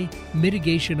joy,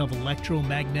 mitigation of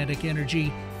electromagnetic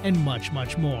energy, and much,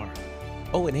 much more.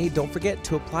 Oh, and hey, don't forget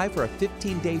to apply for a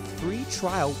 15-day free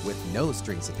trial with no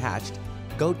strings attached.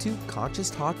 Go to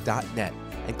conscioustalk.net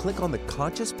and click on the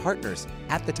Conscious Partners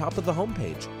at the top of the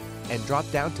homepage and drop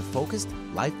down to Focused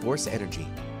Life Force Energy.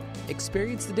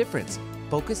 Experience the difference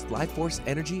Focused Life Force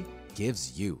Energy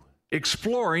gives you.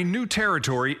 Exploring new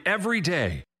territory every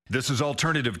day. This is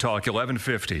Alternative Talk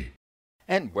 1150.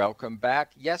 And welcome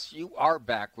back. Yes, you are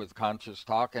back with Conscious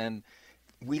Talk, and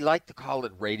we like to call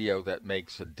it radio that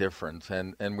makes a difference,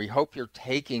 and we hope you're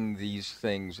taking these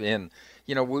things in.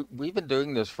 You know, we've been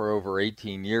doing this for over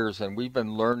 18 years, and we've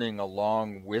been learning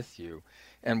along with you.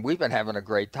 And we've been having a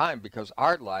great time because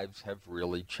our lives have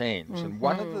really changed. Mm-hmm. And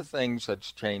one of the things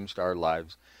that's changed our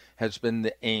lives has been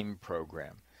the AIM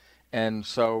program. And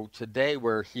so today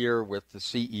we're here with the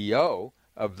CEO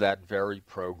of that very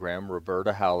program,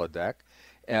 Roberta Hladek,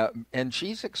 and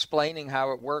she's explaining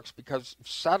how it works, because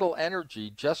subtle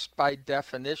energy, just by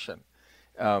definition,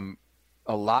 a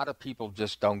lot of people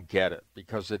just don't get it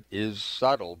because it is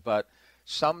subtle, but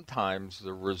sometimes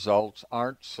the results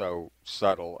aren't so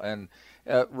subtle. And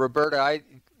Roberta, I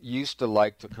used to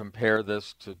like to compare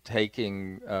this to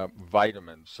taking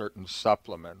vitamins, certain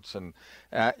supplements, and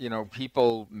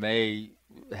people may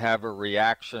have a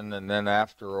reaction, and then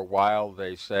after a while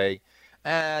they say,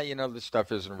 this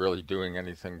stuff isn't really doing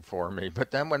anything for me.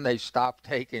 But then when they stop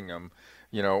taking them,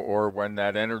 or when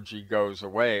that energy goes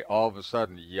away, all of a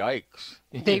sudden, yikes.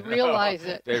 They realize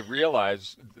it. They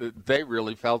realize they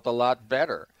really felt a lot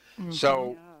better. Mm-hmm.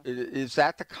 So is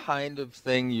that the kind of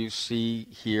thing you see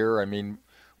here? I mean,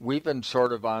 we've been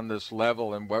sort of on this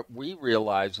level, and what we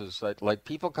realize is that, like,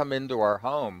 people come into our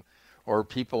home or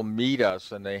people meet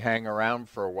us and they hang around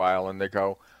for a while and they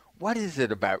go, what is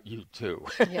it about you two?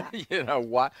 Yeah.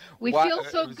 We feel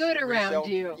so good around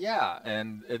you. Yeah,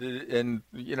 and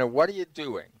what are you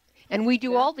doing? And we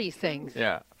do all these things.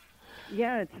 Yeah.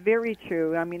 Yeah, it's very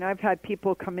true. I mean, I've had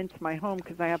people come into my home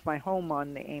because I have my home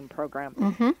on the AIM program.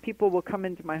 Mm-hmm. People will come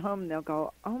into my home and they'll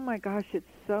go, oh, my gosh, it's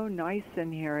so nice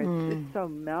in here. It's so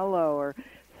mellow or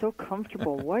so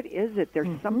comfortable. What is it?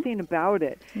 There's something about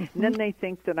it. And then they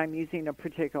think that I'm using a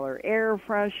particular air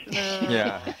freshener.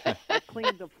 Yeah. I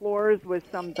cleaned the floors with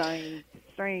something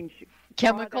strange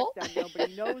chemical that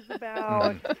nobody knows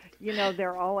about.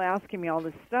 They're all asking me all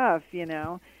this stuff,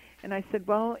 And I said,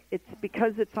 well, it's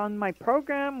because it's on my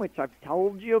program, which I've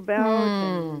told you about.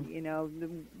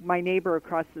 And, my neighbor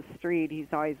across the street, he's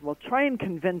always, well, try and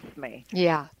convince me.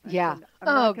 Yeah, yeah. Said,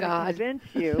 I'm not going to convince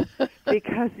you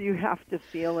because you have to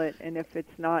feel it. And if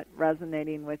it's not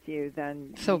resonating with you,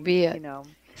 then so be it.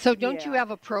 So don't you Yeah.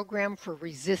 have a program for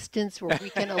resistance where we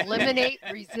can eliminate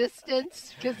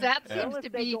resistance? Because that seems if to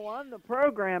they be... go on the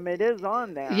program, it is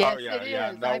on there. Yes, Oh, yeah, it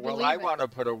yeah. is. No, I well, believe I it. want to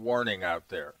put a warning out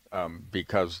there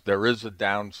because there is a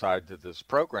downside to this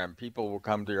program. People will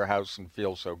come to your house and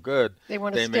feel so good. They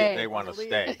want to stay. They want to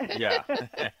stay. Yeah.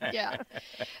 Yeah.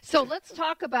 So let's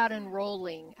talk about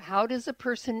enrolling. How does a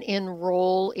person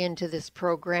enroll into this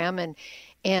program,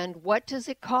 and what does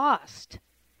it cost?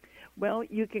 Well,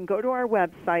 you can go to our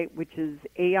website, which is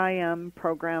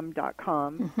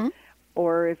aimprogram.com,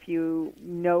 or if you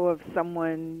know of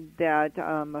someone that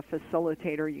a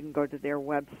facilitator, you can go to their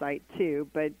website too.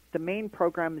 But the main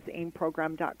program is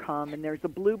aimprogram.com, and there's a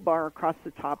blue bar across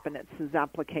the top, and it says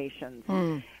applications.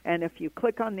 And if you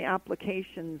click on the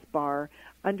applications bar,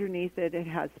 underneath it, it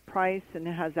has price and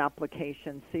it has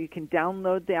applications. So you can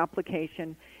download the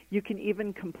application. You can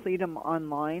even complete them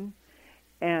online.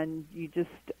 And you just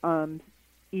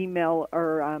email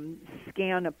or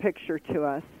scan a picture to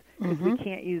us because we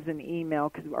can't use an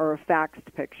email or a faxed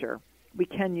picture. We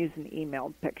can use an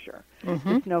emailed picture.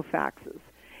 Just no faxes.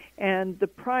 And the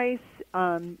price,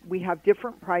 we have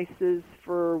different prices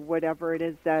for whatever it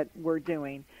is that we're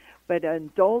doing. But an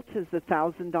adult is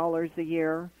 $1,000 a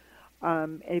year.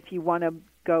 If you want to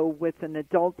go with an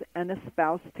adult and a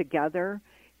spouse together,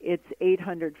 it's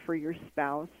 $800 for your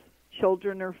spouse.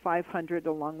 Children are $500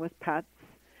 along with pets.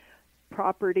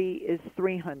 Property is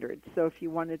 $300. So if you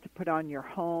wanted to put on your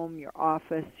home, your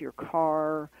office, your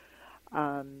car,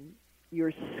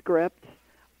 your script,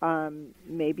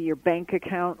 maybe your bank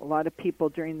account. A lot of people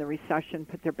during the recession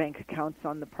put their bank accounts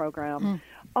on the program.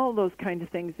 All those kind of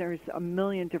things. There's a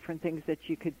million different things that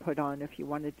you could put on if you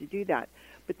wanted to do that.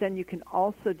 But then you can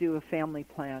also do a family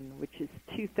plan, which is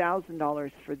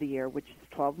 $2,000 for the year, which is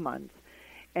 12 months.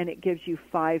 And it gives you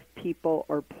 5 people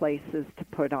or places to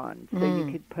put on. So you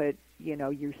could put,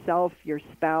 yourself, your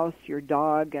spouse, your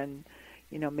dog, and,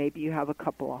 maybe you have a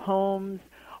couple of homes,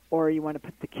 or you want to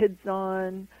put the kids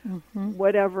on.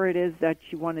 Whatever it is that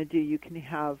you want to do, you can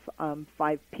have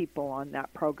 5 people on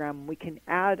that program. We can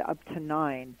add up to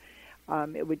 9.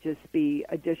 It would just be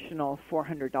additional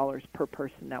 $400 per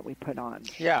person that we put on.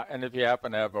 Yeah, and if you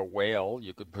happen to have a whale,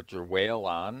 you could put your whale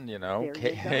on, There you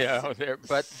go.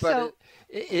 But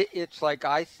it's like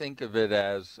I think of it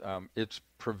as it's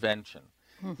prevention,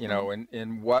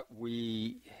 and what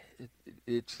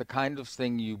it's the kind of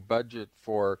thing you budget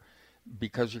for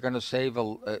because you're going to save,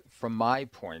 from my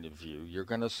point of view, you're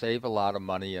going to save a lot of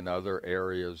money in other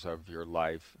areas of your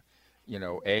life.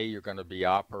 You're going to be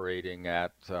operating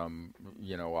at, a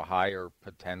higher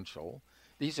potential.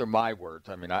 These are my words.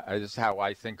 I mean, this is how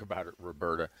I think about it,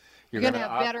 Roberta. You're going to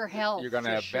have better health. You're going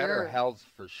to have better health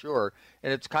for sure.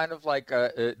 And it's kind of like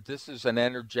this is an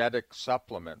energetic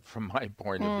supplement from my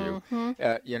point of view.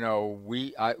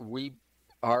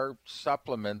 Our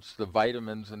supplements, the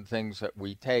vitamins and things that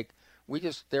we take,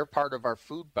 they're part of our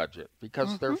food budget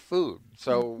because they're food.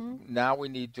 So now we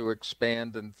need to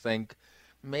expand and think,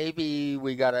 maybe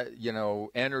we got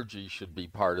to, energy should be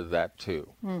part of that too.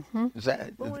 Is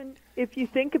that? Well, and if you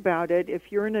think about it,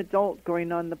 if you're an adult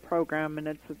going on the program and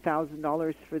it's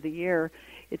 $1,000 for the year,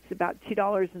 it's about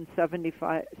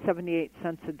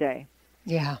 $2.78 a day.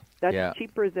 Yeah. That's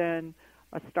cheaper than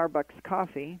a Starbucks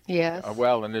coffee. Yes.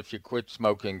 Well, and if you quit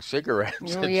smoking cigarettes,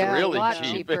 it's really a lot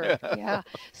cheap. cheaper. Yeah.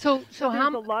 So there's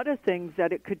a lot of things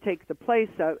that it could take the place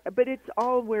of, but it's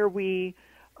all where we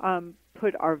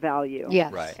put our value.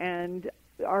 Yes. Right. And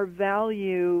our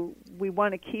value, we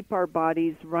want to keep our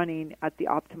bodies running at the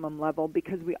optimum level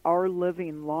because we are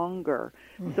living longer.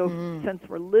 So since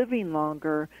we're living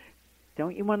longer,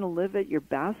 don't you want to live at your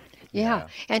best? Yeah.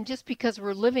 And just because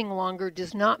we're living longer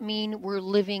does not mean we're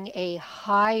living a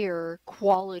higher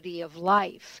quality of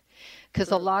life.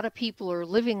 Because a lot of people are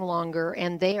living longer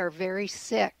and they are very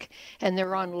sick and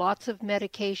they're on lots of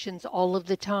medications all of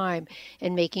the time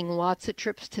and making lots of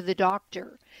trips to the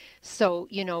doctor. So,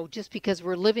 just because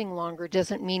we're living longer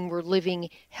doesn't mean we're living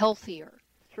healthier.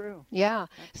 True. Yeah.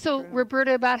 So,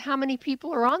 Roberta, about how many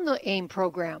people are on the AIM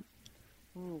program?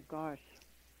 Oh, gosh.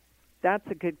 That's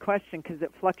a good question because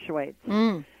it fluctuates.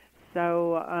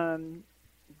 So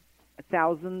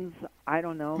thousands, I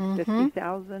don't know,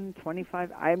 50,000,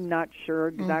 25. I'm not sure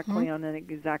exactly on an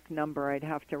exact number. I'd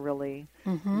have to really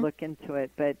look into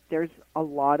it. But there's a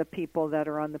lot of people that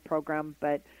are on the program.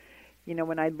 But, you know,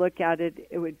 when I look at it,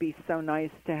 it would be so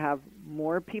nice to have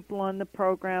more people on the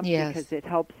program because it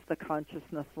helps the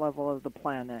consciousness level of the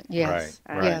planet. Yes.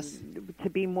 And to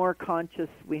be more conscious,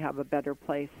 we have a better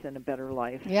place and a better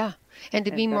life. Yeah. And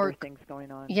to be more things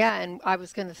going on. Yeah, and I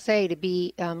was going to say to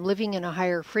be living in a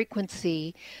higher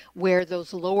frequency where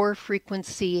those lower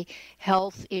frequency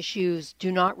health issues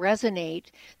do not resonate,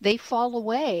 they fall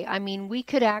away. I mean, we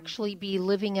could actually be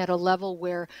living at a level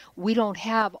where we don't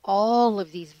have all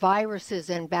of these viruses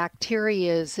and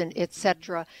bacterias and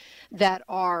etc. that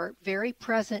are very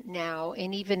present now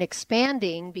and even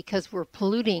expanding because we're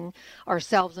polluting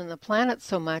ourselves and the planet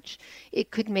so much.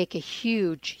 It could make a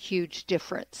huge, huge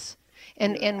difference.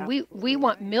 And we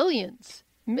want millions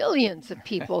of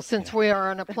people since we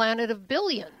are on a planet of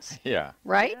billions. Yeah.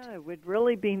 Right? Yeah, it would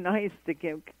really be nice to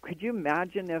give. Could you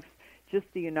imagine if just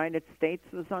the United States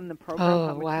was on the program,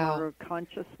 how much more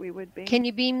conscious we would be? Can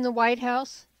you beam the White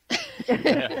House?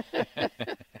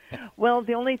 Well,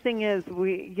 the only thing is,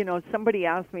 somebody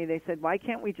asked me, they said, why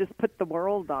can't we just put the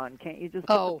world on? Can't you just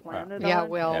put the planet on? Yeah,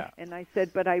 well. And I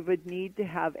said, but I would need to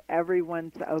have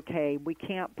everyone's okay. We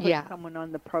can't put someone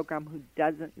on the program who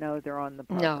doesn't know they're on the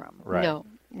program.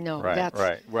 No. Right, that's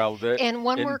right. Well, the and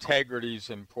integrity is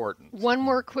important. One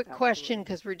more quick question,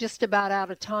 because we're just about out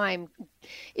of time.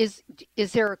 Is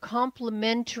there a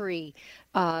complementary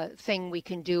thing we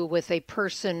can do with a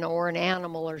person or an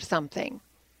animal or something?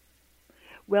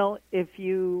 Well,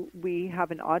 we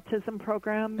have an autism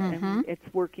program, and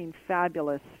it's working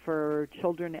fabulous for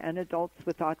children and adults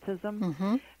with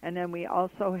autism. And then we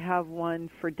also have one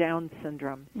for Down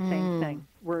syndrome, same thing.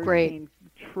 We're seeing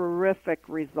terrific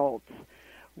results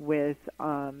with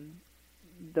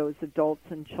those adults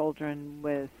and children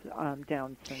with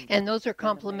Down syndrome. And those are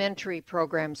complementary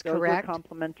programs, correct? Those are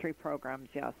complementary programs,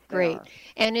 yes. Great.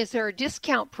 And is there a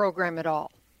discount program at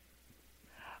all?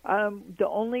 The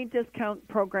only discount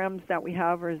programs that we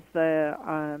have is the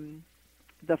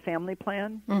family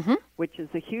plan, which is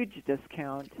a huge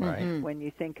discount when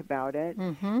you think about it.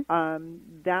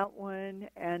 That one,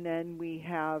 and then we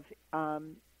have,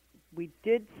 we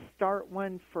did start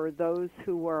one for those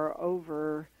who are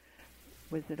over,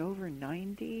 was it over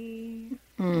 90?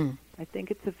 I think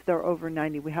it's if they're over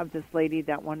 90. We have this lady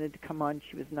that wanted to come on.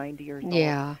 She was 90 years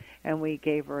old. And we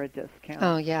gave her a discount.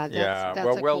 Oh, yeah. That's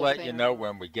well, we'll cool let thing. you know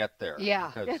when we get there.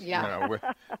 Yeah. Because,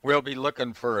 we'll be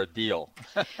looking for a deal.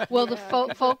 Well,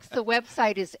 folks, the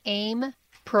website is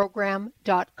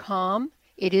aimprogram.com.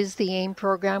 It is the AIM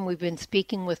program. We've been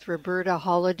speaking with Roberta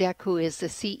Hladek, who is the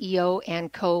CEO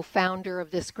and co-founder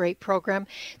of this great program.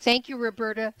 Thank you,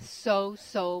 Roberta, so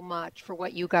much for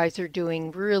what you guys are doing.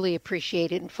 Really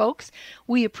appreciate it. And folks,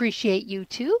 we appreciate you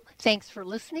too. Thanks for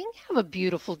listening. Have a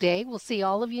beautiful day. We'll see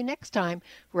all of you next time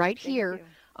right here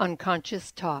on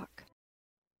Conscious Talk.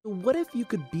 What if you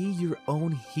could be your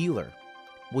own healer?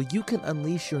 Well, you can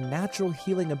unleash your natural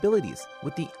healing abilities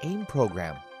with the AIM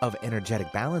program of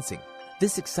energetic balancing.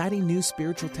 This exciting new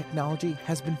spiritual technology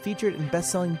has been featured in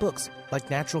best-selling books like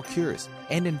Natural Cures,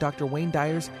 and in Dr. Wayne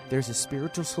Dyer's There's a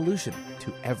Spiritual Solution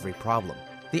to Every Problem.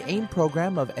 The AIM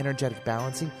program of energetic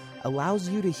balancing allows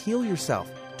you to heal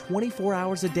yourself 24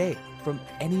 hours a day from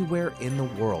anywhere in the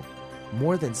world.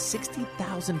 More than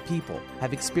 60,000 people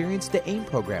have experienced the AIM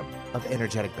program of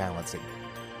energetic balancing.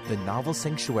 The novel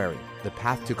Sanctuary, The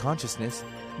Path to Consciousness,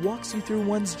 walks you through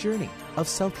one's journey of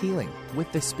self-healing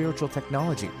with this spiritual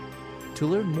technology. To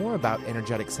learn more about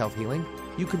energetic self-healing,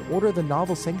 you can order the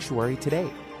novel Sanctuary today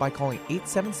by calling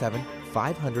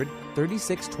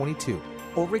 877-500-3622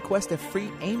 or request a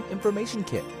free AIM information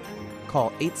kit.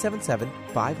 Call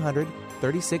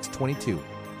 877-500-3622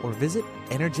 or visit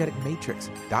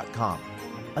energeticmatrix.com.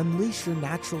 Unleash your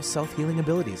natural self-healing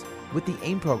abilities with the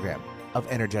AIM program of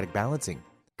energetic balancing.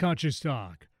 Conscious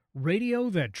Talk, radio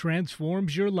that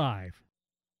transforms your life.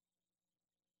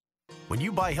 When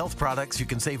you buy health products, you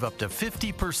can save up to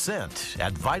 50%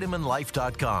 at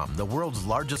vitaminlife.com, the world's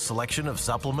largest selection of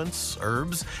supplements,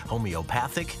 herbs,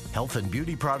 homeopathic, health and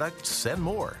beauty products, and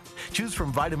more. Choose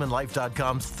from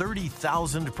vitaminlife.com's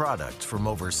 30,000 products from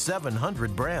over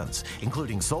 700 brands,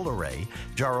 including Solar Ray,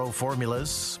 Jarrow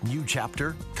Formulas, New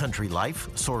Chapter, Country Life,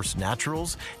 Source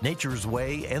Naturals, Nature's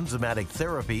Way, Enzymatic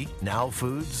Therapy, Now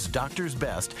Foods, Doctor's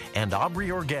Best, and Aubrey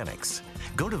Organics.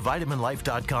 Go to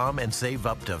vitaminlife.com and save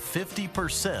up to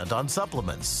 50% on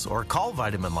supplements, or call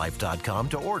vitaminlife.com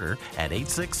to order at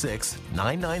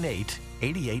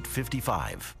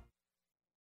 866-998-8855.